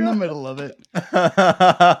Oh, stay in the God. middle of it.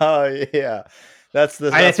 Yeah, that's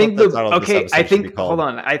the. I That's think what the title of this okay. episode I should be think called. hold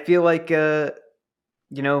on. I feel like this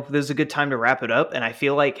is a good time to wrap it up, and I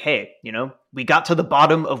feel like hey, we got to the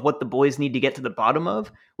bottom of what the boys need to get to the bottom of,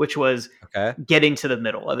 which was Okay, getting to the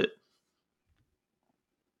middle of it.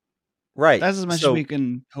 right. That's as much So- as we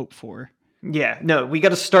can hope for. Yeah, no, we got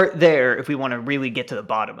to start there if we want to really get to the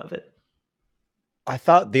bottom of it. I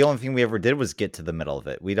thought the only thing we ever did was get to the middle of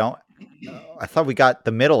it. We don't. I thought we got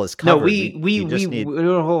the middle is No, covered. we just need. we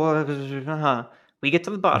get to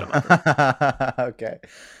the bottom of it.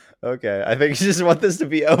 Okay. I think you just want this to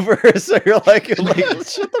be over, so you're like, shut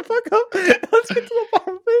the fuck up. Let's get to the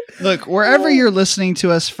bottom of it. Look, wherever you're listening to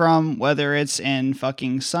us from, whether it's in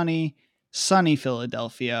fucking sunny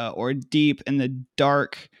Philadelphia or deep in the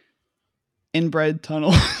dark inbred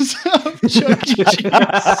tunnels of Chuck E. Cheese,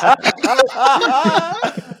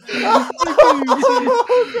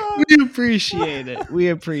 we appreciate it. We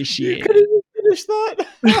appreciate Couldn't even finish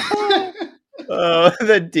that. Oh,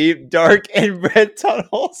 the deep, dark, inbred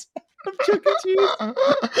tunnels of Chuck E. Cheese.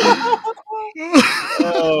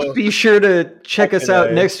 Oh, Be sure to check us Fucking out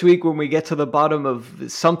A. next week when we get to the bottom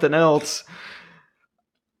of something else.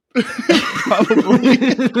 Probably.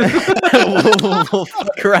 we'll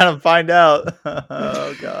fuck around and find out.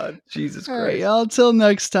 Oh God. Jesus All right, Christ. y'all. Till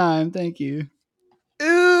next time. Thank you.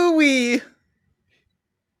 Ooh wee.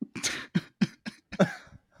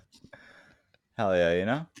 Hell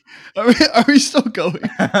yeah, Are we still going?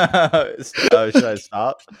 Should I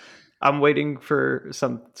stop? I'm waiting for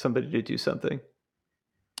somebody to do something.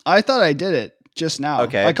 I thought I did it just now.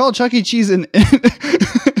 Okay. I called Chuck E. Cheese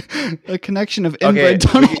a connection of Okay, inbred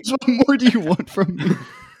tunnels. What more do you want from me?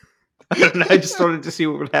 I don't know. I just wanted to see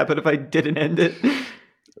what would happen if I didn't end it.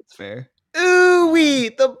 That's fair. Ooh wee.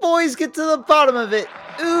 The boys get to the bottom of it.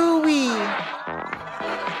 Ooh wee.